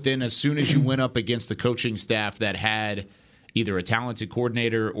 But then as soon as you went up against the coaching staff that had either a talented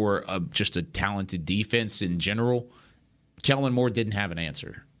coordinator or just a talented defense in general, Kellen Moore didn't have an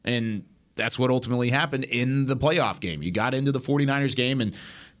answer. And that's what ultimately happened in the playoff game. You got into the 49ers game, and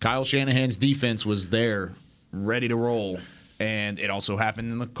Kyle Shanahan's defense was there, ready to roll. And it also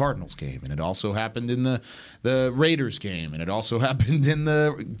happened in the Cardinals game, and it also happened in the Raiders game, and it also happened in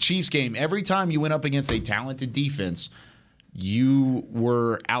the Chiefs game. Every time you went up against a talented defense, you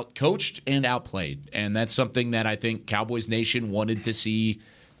were outcoached and outplayed. And that's something that I think Cowboys Nation wanted to see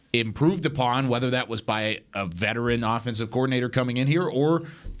improved upon, whether that was by a veteran offensive coordinator coming in here or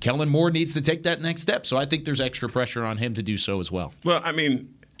Kellen Moore needs to take that next step. So I think there's extra pressure on him to do so as well. Well, I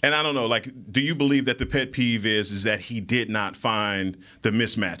mean, and I don't know, like, do you believe that the pet peeve is that he did not find the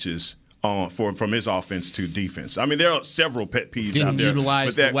mismatches from his offense to defense? I mean, there are several pet peeves out there. Didn't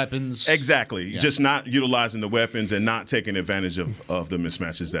utilize the weapons. Exactly. Yeah. Just not utilizing the weapons and not taking advantage of the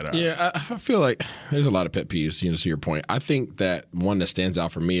mismatches that are. Yeah, I feel like there's a lot of pet peeves, to your point. I think that one that stands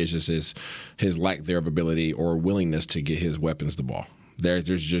out for me is just his lack thereof ability or willingness to get his weapons the ball. There's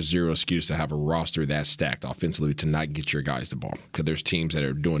just zero excuse to have a roster that's stacked offensively to not get your guys the ball because there's teams that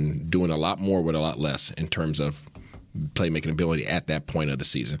are doing a lot more with a lot less in terms of playmaking ability at that point of the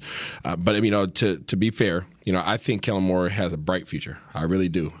season. But to be fair, I think Kellen Moore has a bright future. I really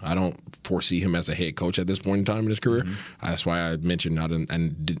do. I don't foresee him as a head coach at this point in time in his career. Mm-hmm. That's why I mentioned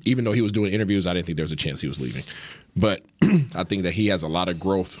even though he was doing interviews, I didn't think there was a chance he was leaving. But I think that he has a lot of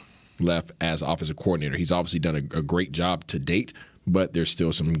growth left as offensive coordinator. He's obviously done a great job to date, but there's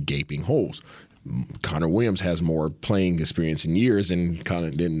still some gaping holes. Connor Williams has more playing experience in years than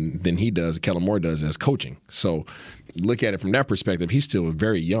he does, Kellen Moore does as coaching. So look at it from that perspective. He's still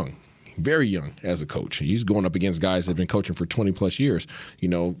very young as a coach. He's going up against guys that have been coaching for 20-plus years,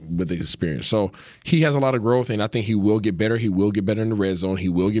 with the experience. So he has a lot of growth, and I think he will get better. He will get better in the red zone. He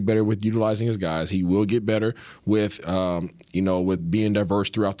will get better with utilizing his guys. He will get better with, with being diverse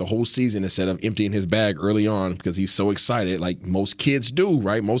throughout the whole season instead of emptying his bag early on because he's so excited, like most kids do,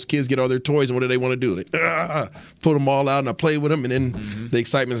 right? Most kids get all their toys, and what do they want to do? They put them all out, and I play with them, and then the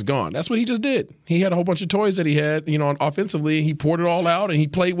excitement's gone. That's what he just did. He had a whole bunch of toys that he had, offensively, and he poured it all out, and he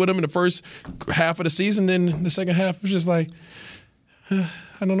played with them in the first half of the season. Then the second half was just like,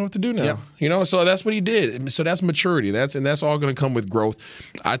 I don't know what to do now. Yep. You know, so that's what he did. So that's maturity. That's all going to come with growth.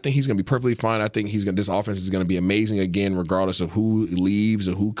 I think he's going to be perfectly fine. I think this offense is going to be amazing again, regardless of who leaves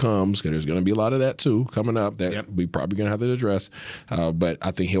or who comes, because there's going to be a lot of that too coming up that we probably going to have to address. But I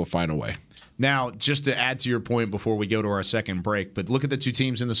think he'll find a way. Now, just to add to your point before we go to our second break, but look at the two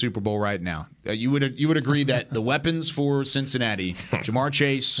teams in the Super Bowl right now. You would agree that the weapons for Cincinnati, Jamar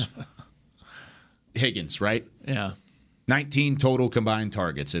Chase, Higgins, right? Yeah. 19 total combined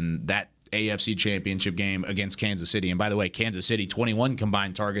targets in that AFC Championship game against Kansas City. And by the way, Kansas City, 21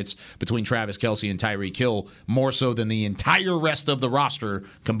 combined targets between Travis Kelce and Tyreek Hill, more so than the entire rest of the roster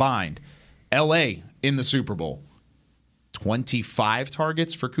combined. L.A. in the Super Bowl. 25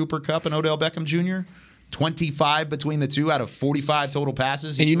 targets for Cooper Kupp and Odell Beckham Jr. 25 between the two out of 45 total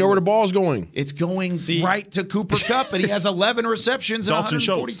passes. And you know where the ball's going. It's going right to Cooper Kupp, and he has 11 receptions and Dalton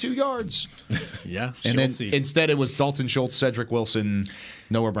 142 yards. Yeah. And then instead it was Dalton Schultz, Cedric Wilson,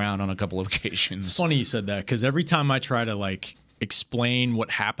 Noah Brown on a couple of occasions. It's funny you said that, because every time I try to explain what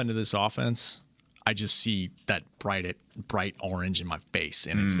happened to this offense, I just see that bright orange in my face,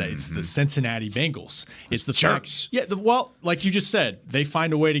 and it's the Cincinnati Bengals. It's the Jerks. like you just said, they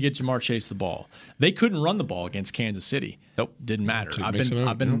find a way to get Jamar Chase the ball. They couldn't run the ball against Kansas City. Nope, didn't matter.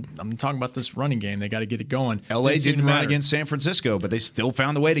 I'm talking about this running game. They got to get it going. LA didn't run against San Francisco, but they still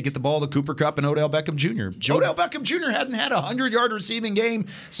found a way to get the ball to Cooper Kupp and Odell Beckham Jr. Odell Beckham Jr. hadn't had a 100-yard receiving game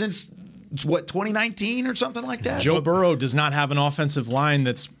since 2019 or something like that? Joe Burrow does not have an offensive line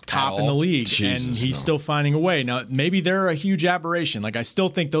that's top in the league, and he's still finding a way. Now, maybe they're a huge aberration. I still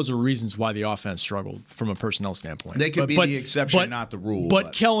think those are reasons why the offense struggled from a personnel standpoint. They could be the exception, not the rule.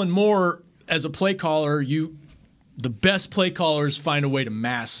 But Kellen Moore, as a play caller, the best play callers find a way to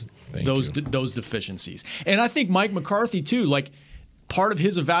mask those deficiencies. And I think Mike McCarthy, too, part of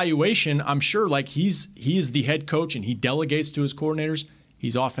his evaluation, I'm sure, he is the head coach and he delegates to his coordinators.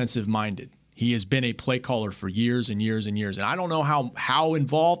 He's offensive minded. He has been a play caller for years and years and years. And I don't know how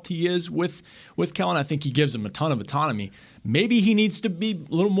involved he is with Kellen. I think he gives him a ton of autonomy. Maybe he needs to be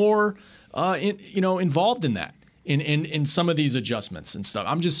a little more involved in that, in some of these adjustments and stuff.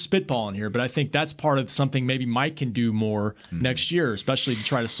 I'm just spitballing here, but I think that's part of something maybe Mike can do more next year, especially to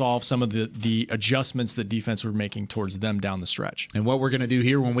try to solve some of the adjustments that defense were making towards them down the stretch. And what we're going to do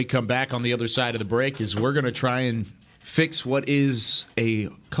here when we come back on the other side of the break is we're going to try and fix what is a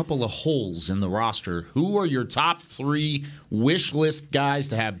couple of holes in the roster. Who are your top 3 wish list guys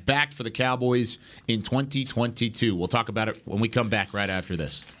to have back for the Cowboys in 2022? We'll talk about it when we come back right after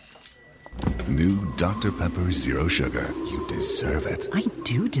this. New Dr. Pepper Zero Sugar. You deserve it. I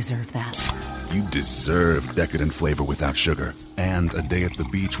do deserve that. You deserve decadent flavor without sugar, and a day at the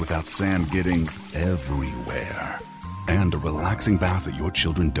beach without sand getting everywhere. And a relaxing bath that your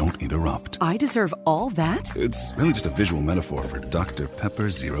children don't interrupt. I deserve all that? It's really just a visual metaphor for Dr.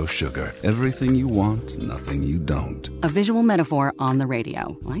 Pepper Zero Sugar. Everything you want, nothing you don't. A visual metaphor on the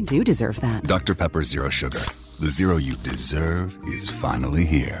radio. I do deserve that. Dr. Pepper Zero Sugar. The zero you deserve is finally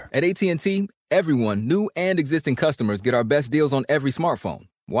here. At AT&T, everyone, new and existing customers, get our best deals on every smartphone.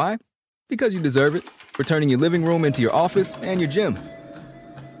 Why? Because you deserve it. For turning your living room into your office and your gym.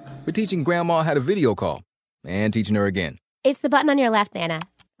 For teaching Grandma how to video call. And teaching her again. It's the button on your left, Nana.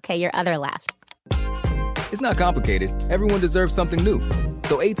 Okay, your other left. It's not complicated. Everyone deserves something new.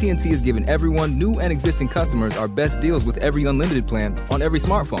 So AT&T is giving everyone, new and existing customers, our best deals with every unlimited plan on every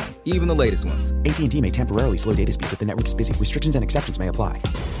smartphone, even the latest ones. AT&T may temporarily slow data speeds if the network is busy. Restrictions and exceptions may apply.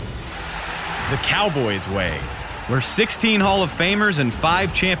 The Cowboys way, where 16 Hall of Famers and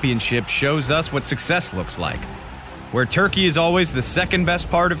 5 championships shows us what success looks like. Where turkey is always the second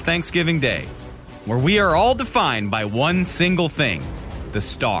best part of Thanksgiving Day. Where we are all defined by one single thing, the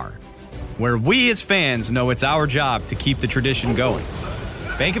star. Where we as fans know it's our job to keep the tradition going.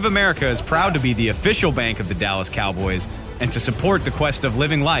 Bank of America is proud to be the official bank of the Dallas Cowboys and to support the quest of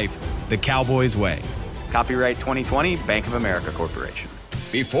living life the Cowboys way. Copyright 2020, Bank of America Corporation.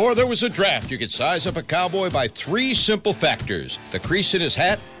 Before there was a draft, you could size up a cowboy by 3 simple factors: the crease in his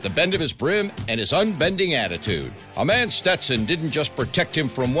hat, the bend of his brim, and his unbending attitude. A man Stetson didn't just protect him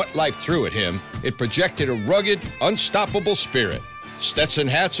from what life threw at him, it projected a rugged, unstoppable spirit. Stetson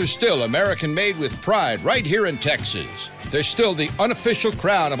hats are still American-made with pride right here in Texas. They're still the unofficial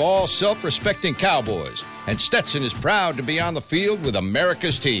crown of all self-respecting cowboys, and Stetson is proud to be on the field with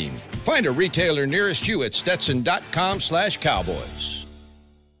America's team. Find a retailer nearest you at stetson.com/cowboys.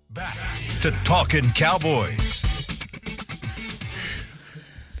 Back to Talkin' Cowboys.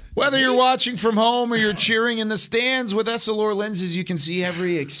 Whether you're watching from home or you're cheering in the stands with Essilor lenses, you can see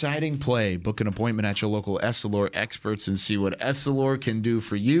every exciting play. Book an appointment at your local Essilor experts and see what Essilor can do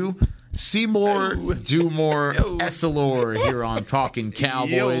for you. Seymour, Dumore, Essilor here on Talking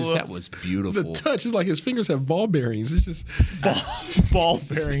Cowboys. That was beautiful. The touch is like his fingers have ball bearings. It's just ball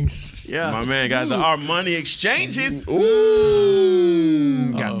bearings. Yeah, my man got our money exchanges.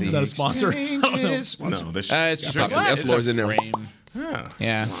 Ooh, got is that a sponsor? No, it's just Essilor's in there. Frame.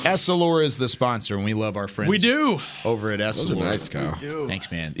 Yeah. Essilor is the sponsor, and we love our friends. We do. Over at Essilor. Those are nice, Kyle. Thanks,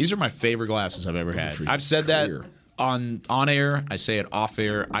 man. These are my favorite glasses I've ever had. I've said that on air. I say it off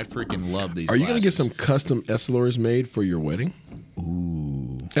air. I freaking love these. Are you going to get some custom Essilors made for your wedding?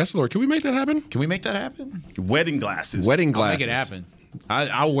 Ooh. Essilor, can we make that happen? Can we make that happen? Wedding glasses. Wedding I'll glasses. make it happen.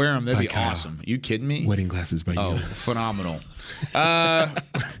 I'll wear them. That'd be awesome. Are you kidding me? Wedding glasses by you. Oh, phenomenal.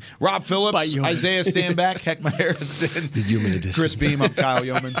 Rob Phillips, Isaiah Stanback, Heckma Harrison, the human edition. Chris Beam, I'm Kyle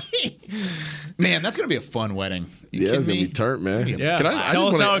Yeomans. Man, that's going to be a fun wedding. Yeah, it's going to be turnt, man. Yeah. Can I Tell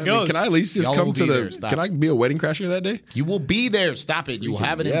us how it goes. Can I at least just come to the... Can I be a wedding crasher that day? You will be there. Stop it. You will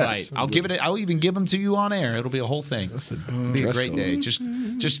have an invite. I'll even give them to you on air. It'll be a whole thing. It'll be a great day.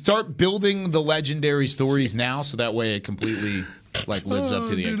 Just start building the legendary stories now, so that way it completely lives up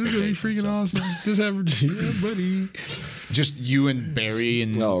to the expectations. This is freaking awesome. Just have buddy. Just you and Barry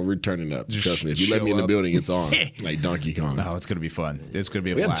and we're turning up. Trust me, if you let me in the building, it's on like Donkey Kong. Oh, it's gonna be fun. It's gonna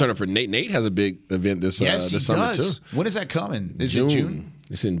be a we blast. have to turn up for Nate. Nate has a big event this summer too. When is that coming? Is it June?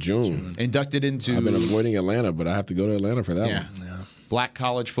 It's in June. Inducted into. I've been avoiding Atlanta, but I have to go to Atlanta for that one. Yeah. Black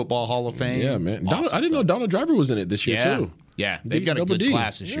College Football Hall of Fame. Yeah, man. Awesome I didn't know Donald Driver was in it this year too. Yeah, they've got a good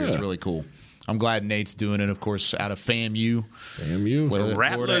class this year. It's really cool. I'm glad Nate's doing it, of course, out of FAMU.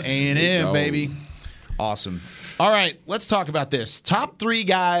 Florida A&M, baby. Awesome. All right, let's talk about this. Top 3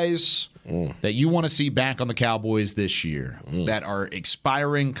 guys that you want to see back on the Cowboys this year that are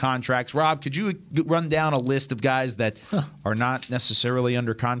expiring contracts. Rob, could you run down a list of guys that are not necessarily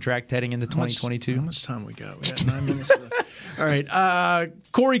under contract heading into 2022? How much time we got? We got 9 minutes left. All right.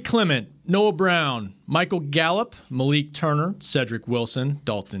 Corey Clement, Noah Brown, Michael Gallup, Malik Turner, Cedric Wilson,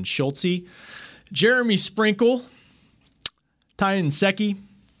 Dalton Schultze, Jeremy Sprinkle, Tyan Secchi,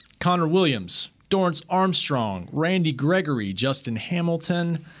 Connor Williams, Dorrance Armstrong, Randy Gregory, Justin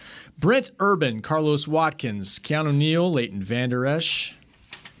Hamilton, Brent Urban, Carlos Watkins, Keanu Neal, Leighton Vander Esch,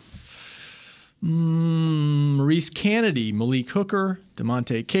 Maurice Kennedy, Malik Hooker,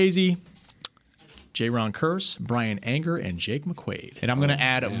 DeMonte Casey, J-Ron Kearse, Brian Anger, and Jake McQuaid. And I'm going to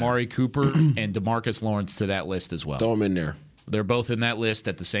add Amari Cooper and DeMarcus Lawrence to that list as well. Throw them in there. They're both in that list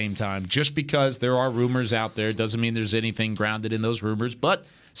at the same time. Just because there are rumors out there doesn't mean there's anything grounded in those rumors. But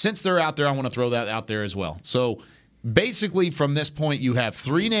since they're out there, I want to throw that out there as well. So basically from this point, you have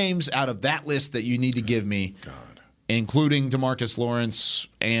 3 names out of that list that you need to give me, including DeMarcus Lawrence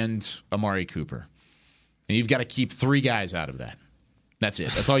and Amari Cooper. And you've got to keep 3 guys out of that. That's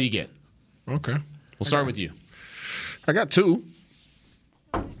it. That's all you get. Okay. We'll start with you. I got 2.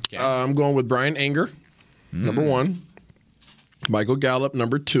 Okay. I'm going with Brian Anger, number 1. Michael Gallup,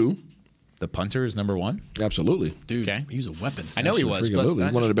 number 2. The punter is number 1? Absolutely. Dude, he was a weapon. I know he was, but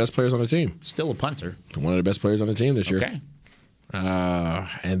one of the best players on the team. Still a punter. One of the best players on the team this year. Okay.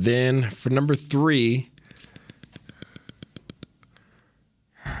 And then for number 3,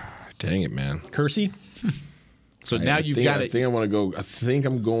 dang it, man. Kersey? So now you've got it. I think I want to go. I think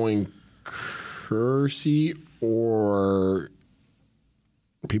I'm going Kersey or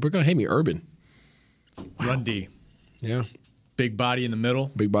people are going to hate me. Urban. Run D. Yeah. Big body in the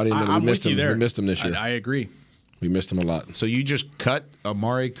middle. Big body in the middle. I'm with you there. We missed him this year. I agree. We missed him a lot. So you just cut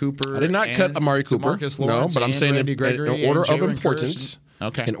Amari Cooper? I did not cut Amari Cooper. No, but I'm saying in order of importance.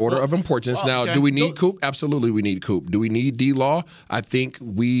 Okay. In order of importance. Now, do we need Coop? Absolutely, we need Coop. Do we need D-Law? I think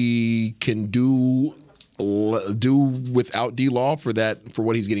we can do without D-Law for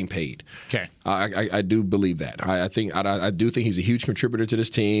what he's getting paid. Okay. I do believe that. I do think he's a huge contributor to this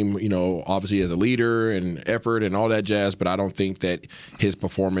team, obviously as a leader and effort and all that jazz, but I don't think that his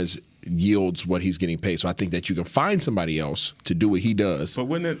performance yields what he's getting paid. So I think that you can find somebody else to do what he does. But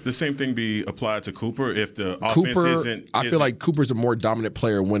wouldn't the same thing be applied to Cooper if the offense isn't? I feel like Cooper's a more dominant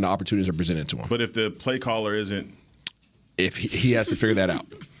player when the opportunities are presented to him. But if the play caller isn't? If he has to figure that out.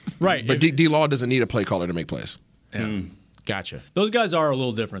 Right. But D-Law doesn't need a play caller to make plays. Yeah. Gotcha. Those guys are a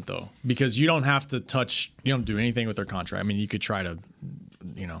little different, though, because you don't have to you don't do anything with their contract. I mean, you could try to,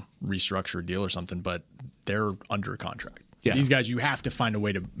 restructure a deal or something, but they're under contract. Yeah. These guys, you have to find a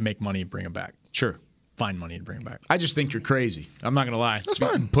way to make money and bring them back. Sure. Find money to bring them back. I just think you're crazy. I'm not going to lie. That's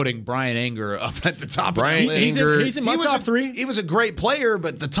fine. Putting Brian Anger up at the top Brian of the list. Anger, he's in my top 3. He was a great player,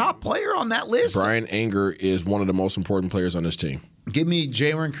 but the top player on that list? Brian Anger is one of the most important players on this team. Give me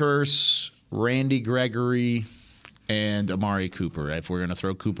J-Ron Kearse, Randy Gregory, and Amari Cooper. If we're going to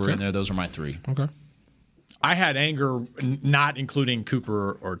throw Cooper in there, those are my 3. Okay. I had Anger not including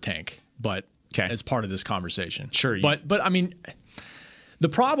Cooper or Tank. but as part of this conversation. Sure. But I mean, the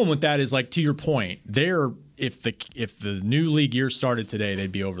problem with that is, like, to your point, if the new league year started today,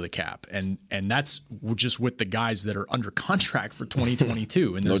 they'd be over the cap, and that's just with the guys that are under contract for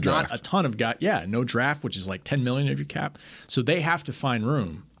 2022, and there's not a ton of guys. Yeah, no draft, which is like $10 million of your cap, so they have to find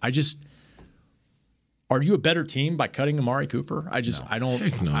room. Are you a better team by cutting Amari Cooper? I don't.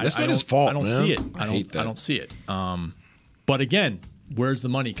 That's not his fault. I don't see it. I don't see it. But again, where's the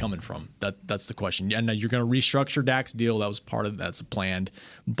money coming from? That's the question. And you're going to restructure Dak's deal. That was that's planned,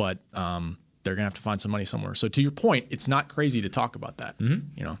 but they're going to have to find some money somewhere. So to your point, it's not crazy to talk about that.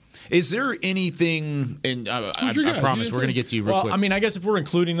 Mm-hmm. Is there anything? And I promise we're going to get to you real quick. I mean, I guess if we're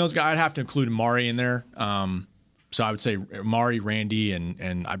including those guys, I'd have to include Amari in there. So I would say Amari, Randy,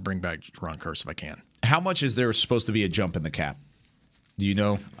 and I'd bring back Ron Kearse if I can. How much is there supposed to be a jump in the cap? Do you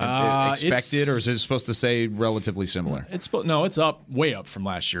know expected, or is it supposed to say relatively similar? It's up, way up from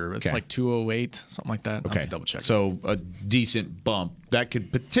last year. It's like 208, something like that. I'll have to double check. So a decent bump that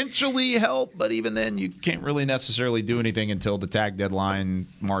could potentially help, but even then, you can't really necessarily do anything until the tag deadline,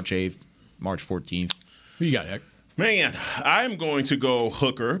 March 8th, March 14th. Who you got, Heck? Man, I'm going to go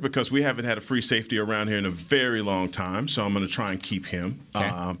Hooker because we haven't had a free safety around here in a very long time, so I'm going to try and keep him. Okay.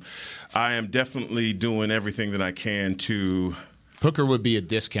 I am definitely doing everything that I can to. Hooker would be a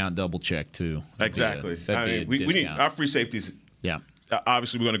discount double check too. Exactly. We need our free safeties. Yeah.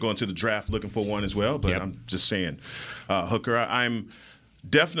 Obviously, we're going to go into the draft looking for one as well, but I'm just saying, Hooker. I'm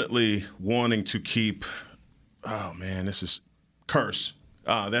definitely wanting to keep. Oh man, this is Kearse.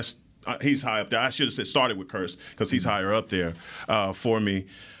 He's high up there. I should have started with Kearse because he's higher up there for me.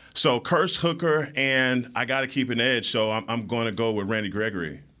 So Kearse, Hooker, and I got to keep an edge. So I'm going to go with Randy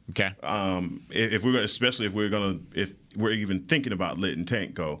Gregory. Okay. If we're even thinking about letting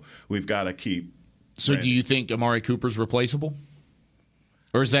Tank go, we've got to keep. So Randy. Do you think Amari Cooper's replaceable,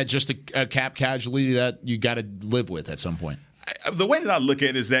 or is that just a cap casualty that you got to live with at some point? The way that I look at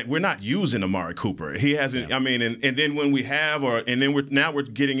it is that we're not using Amari Cooper. He hasn't. Yeah. I mean, and then when we have, we're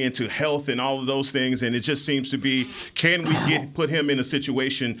getting into health and all of those things, and it just seems to be, can we put him in a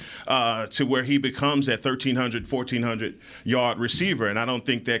situation to where he becomes that 1,300, 1,400 yard receiver? And I don't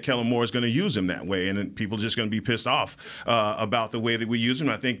think that Kellen Moore is going to use him that way, and then people are just going to be pissed off about the way that we use him.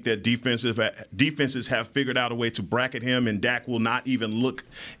 I think that defenses have figured out a way to bracket him, and Dak will not even look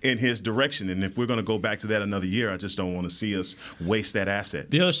in his direction. And if we're going to go back to that another year, I just don't want to see us waste that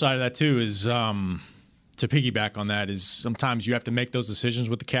asset. The other side of that too is to piggyback on that is sometimes you have to make those decisions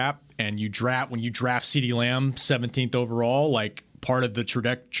with the cap, and when you draft CeeDee Lamb 17th overall, like part of the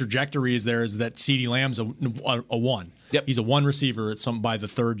trajectory is that CeeDee Lamb's a one. Yep. He's a one receiver by the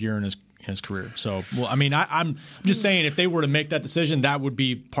third year in his career. So, well, I mean, I'm just saying if they were to make that decision, that would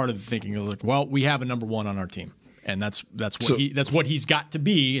be part of the thinking. Like, well, we have a number one on our team. And that's what he's got to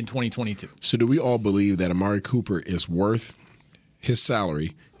be in 2022. So do we all believe that Amari Cooper is worth his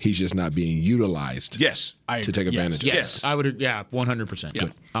salary? He's just not being utilized. Yes, to take advantage of. Yes, I would. Yeah, 100%.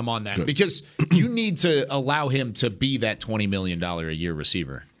 Good. I'm on that. Good. Because you need to allow him to be that $20 million a year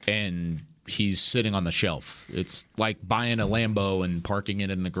receiver, and he's sitting on the shelf. It's like buying a Lambo and parking it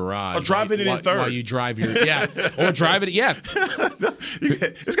in the garage. Or driving it in third. While you drive your or drive it. Yeah,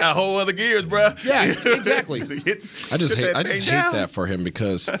 it's got a whole other gears, bro. Yeah, exactly. I just hate that for him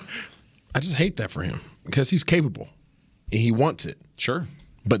because he's capable and he wants it. Sure,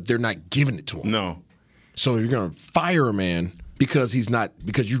 but they're not giving it to him. No. So you're going to fire a man because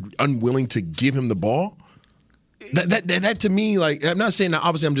you're unwilling to give him the ball. That to me, like, I'm not saying that.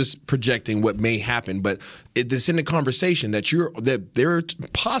 Obviously, I'm just projecting what may happen, but it's in the conversation that they're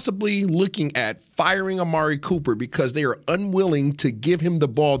possibly looking at firing Amari Cooper because they are unwilling to give him the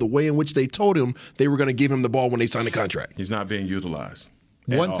ball the way in which they told him they were going to give him the ball when they signed the contract. He's not being utilized.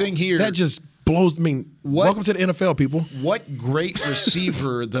 One thing here that just blows. I mean, welcome to the NFL, people. What great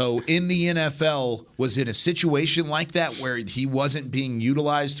receiver, though, in the NFL was in a situation like that where he wasn't being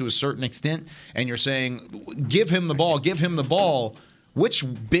utilized to a certain extent, and you're saying, give him the ball, give him the ball. Which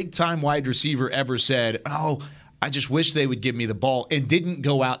big-time wide receiver ever said, oh, I just wish they would give me the ball, and didn't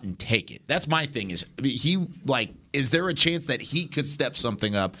go out and take it? That's my thing. Is there a chance that he could step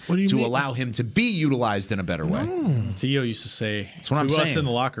something up to allow him to be utilized in a better way? T.O. used to say, that's what I'm saying. Us in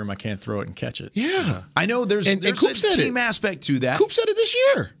the locker room, I can't throw it and catch it. Yeah. I know there's a team aspect to that. Coop said it this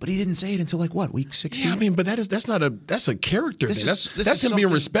year. But he didn't say it until week 16? Yeah, I mean, but that's a character thing. That's him being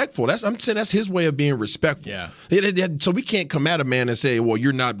respectful. I'm saying that's his way of being respectful. Yeah. So we can't come at a man and say, well,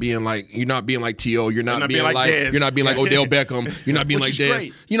 you're not being like T.O., you're not being like Dez. You're not being like Odell Beckham, you're not being like Dez.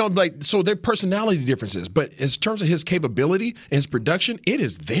 Great. You know, like, so their personality differences. But in terms of his capability and his production, it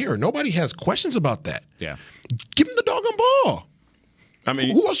is there. Nobody has questions about that. Yeah. Give him the doggone ball. I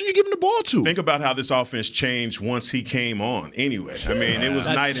mean, who else are you giving the ball to? Think about how this offense changed once he came on. Anyway, I mean, it was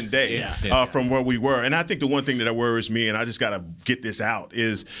night and day from where we were. And I think the one thing that worries me, and I just got to get this out,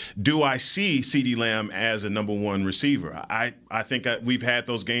 is do I see CeeDee Lamb as a number one receiver? I think we've had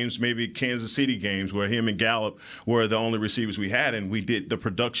those games, maybe Kansas City games, where him and Gallup were the only receivers we had, and we did the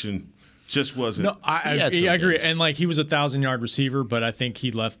production. Just wasn't. No, I agree. And like he was a 1,000-yard receiver, but I think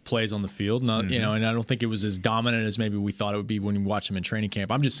he left plays on the field. Not and I don't think it was as dominant as maybe we thought it would be when you watch him in training camp.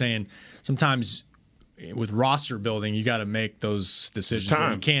 I'm just saying sometimes with roster building, you got to make those decisions.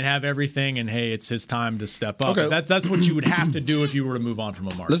 You can't have everything, and hey, it's his time to step up. Okay. That's what you would have to do if you were to move on from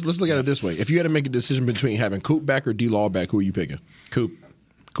Amari. Let's look at it this way: if you had to make a decision between having Coop back or D-Law back, who are you picking? Coop.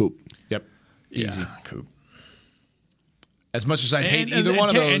 Yep. Easy. Coop. As much as I hate either one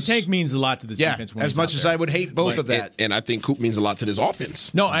of those. And Tank means a lot to this defense. As much as I would hate both of that. And I think Coop means a lot to this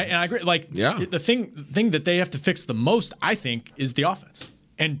offense. No, I agree. Like, the thing that they have to fix the most, I think, is the offense.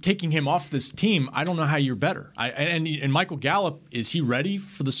 And taking him off this team, I don't know how you're better. And Michael Gallup, is he ready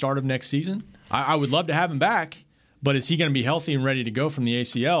for the start of next season? I would love to have him back, but is he going to be healthy and ready to go from the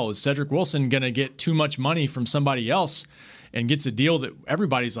ACL? Is Cedric Wilson going to get too much money from somebody else and gets a deal that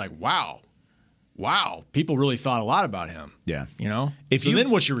everybody's like, wow, people really thought a lot about him. Yeah. Then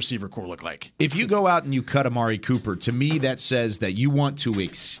what's your receiver core look like? If you go out and you cut Amari Cooper, to me that says that you want to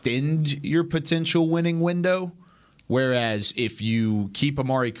extend your potential winning window. Whereas if you keep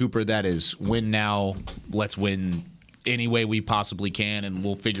Amari Cooper, that is win now, let's win any way we possibly can, and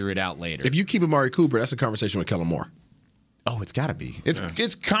we'll figure it out later. If you keep Amari Cooper, that's a conversation with Kellen Moore. Oh, it's got to be.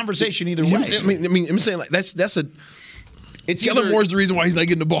 It's conversation either way. I mean, I'm saying like that's a. Kellen Moore's the reason why he's not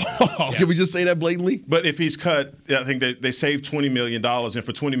getting the ball. Can we just say that blatantly? But if he's cut, I think they saved $20 million, and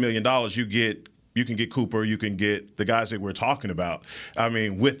for $20 million, you can get Cooper, you can get the guys that we're talking about. I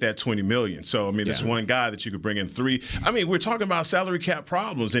mean, with that $20 million. So I mean, there's one guy that you could bring in three. I mean, we're talking about salary cap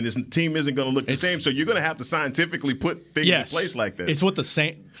problems, and this team isn't going to look the same. So you're going to have to scientifically put things in place like this. It's what the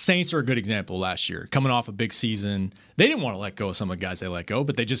Saints are a good example last year, coming off a big season. They didn't want to let go of some of the guys they let go,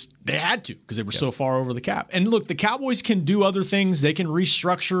 but they had to because they were so far over the cap. And look, the Cowboys can do other things. They can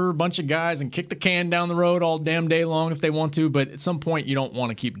restructure a bunch of guys and kick the can down the road all damn day long if they want to. But at some point, you don't want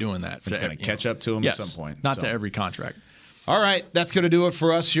to keep doing that. It's going to catch up to them at some point. Not to every contract. All right, that's going to do it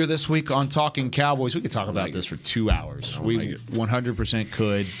for us here this week on Talking Cowboys. We could talk about this for 2 hours. We 100%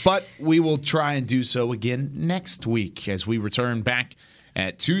 could, but we will try and do so again next week as we return back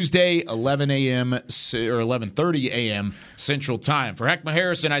at Tuesday, 11 a.m. or 11:30 a.m. Central Time. For Heckma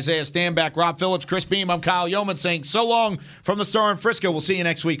Harrison, Isaiah Stanback, Rob Phillips, Chris Beam, I'm Kyle Yeoman saying so long from the Star in Frisco. We'll see you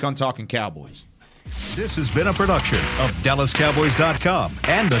next week on Talking Cowboys. This has been a production of DallasCowboys.com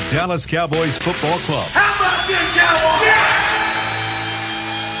and the Dallas Cowboys Football Club. How about this, Cowboys? Yeah!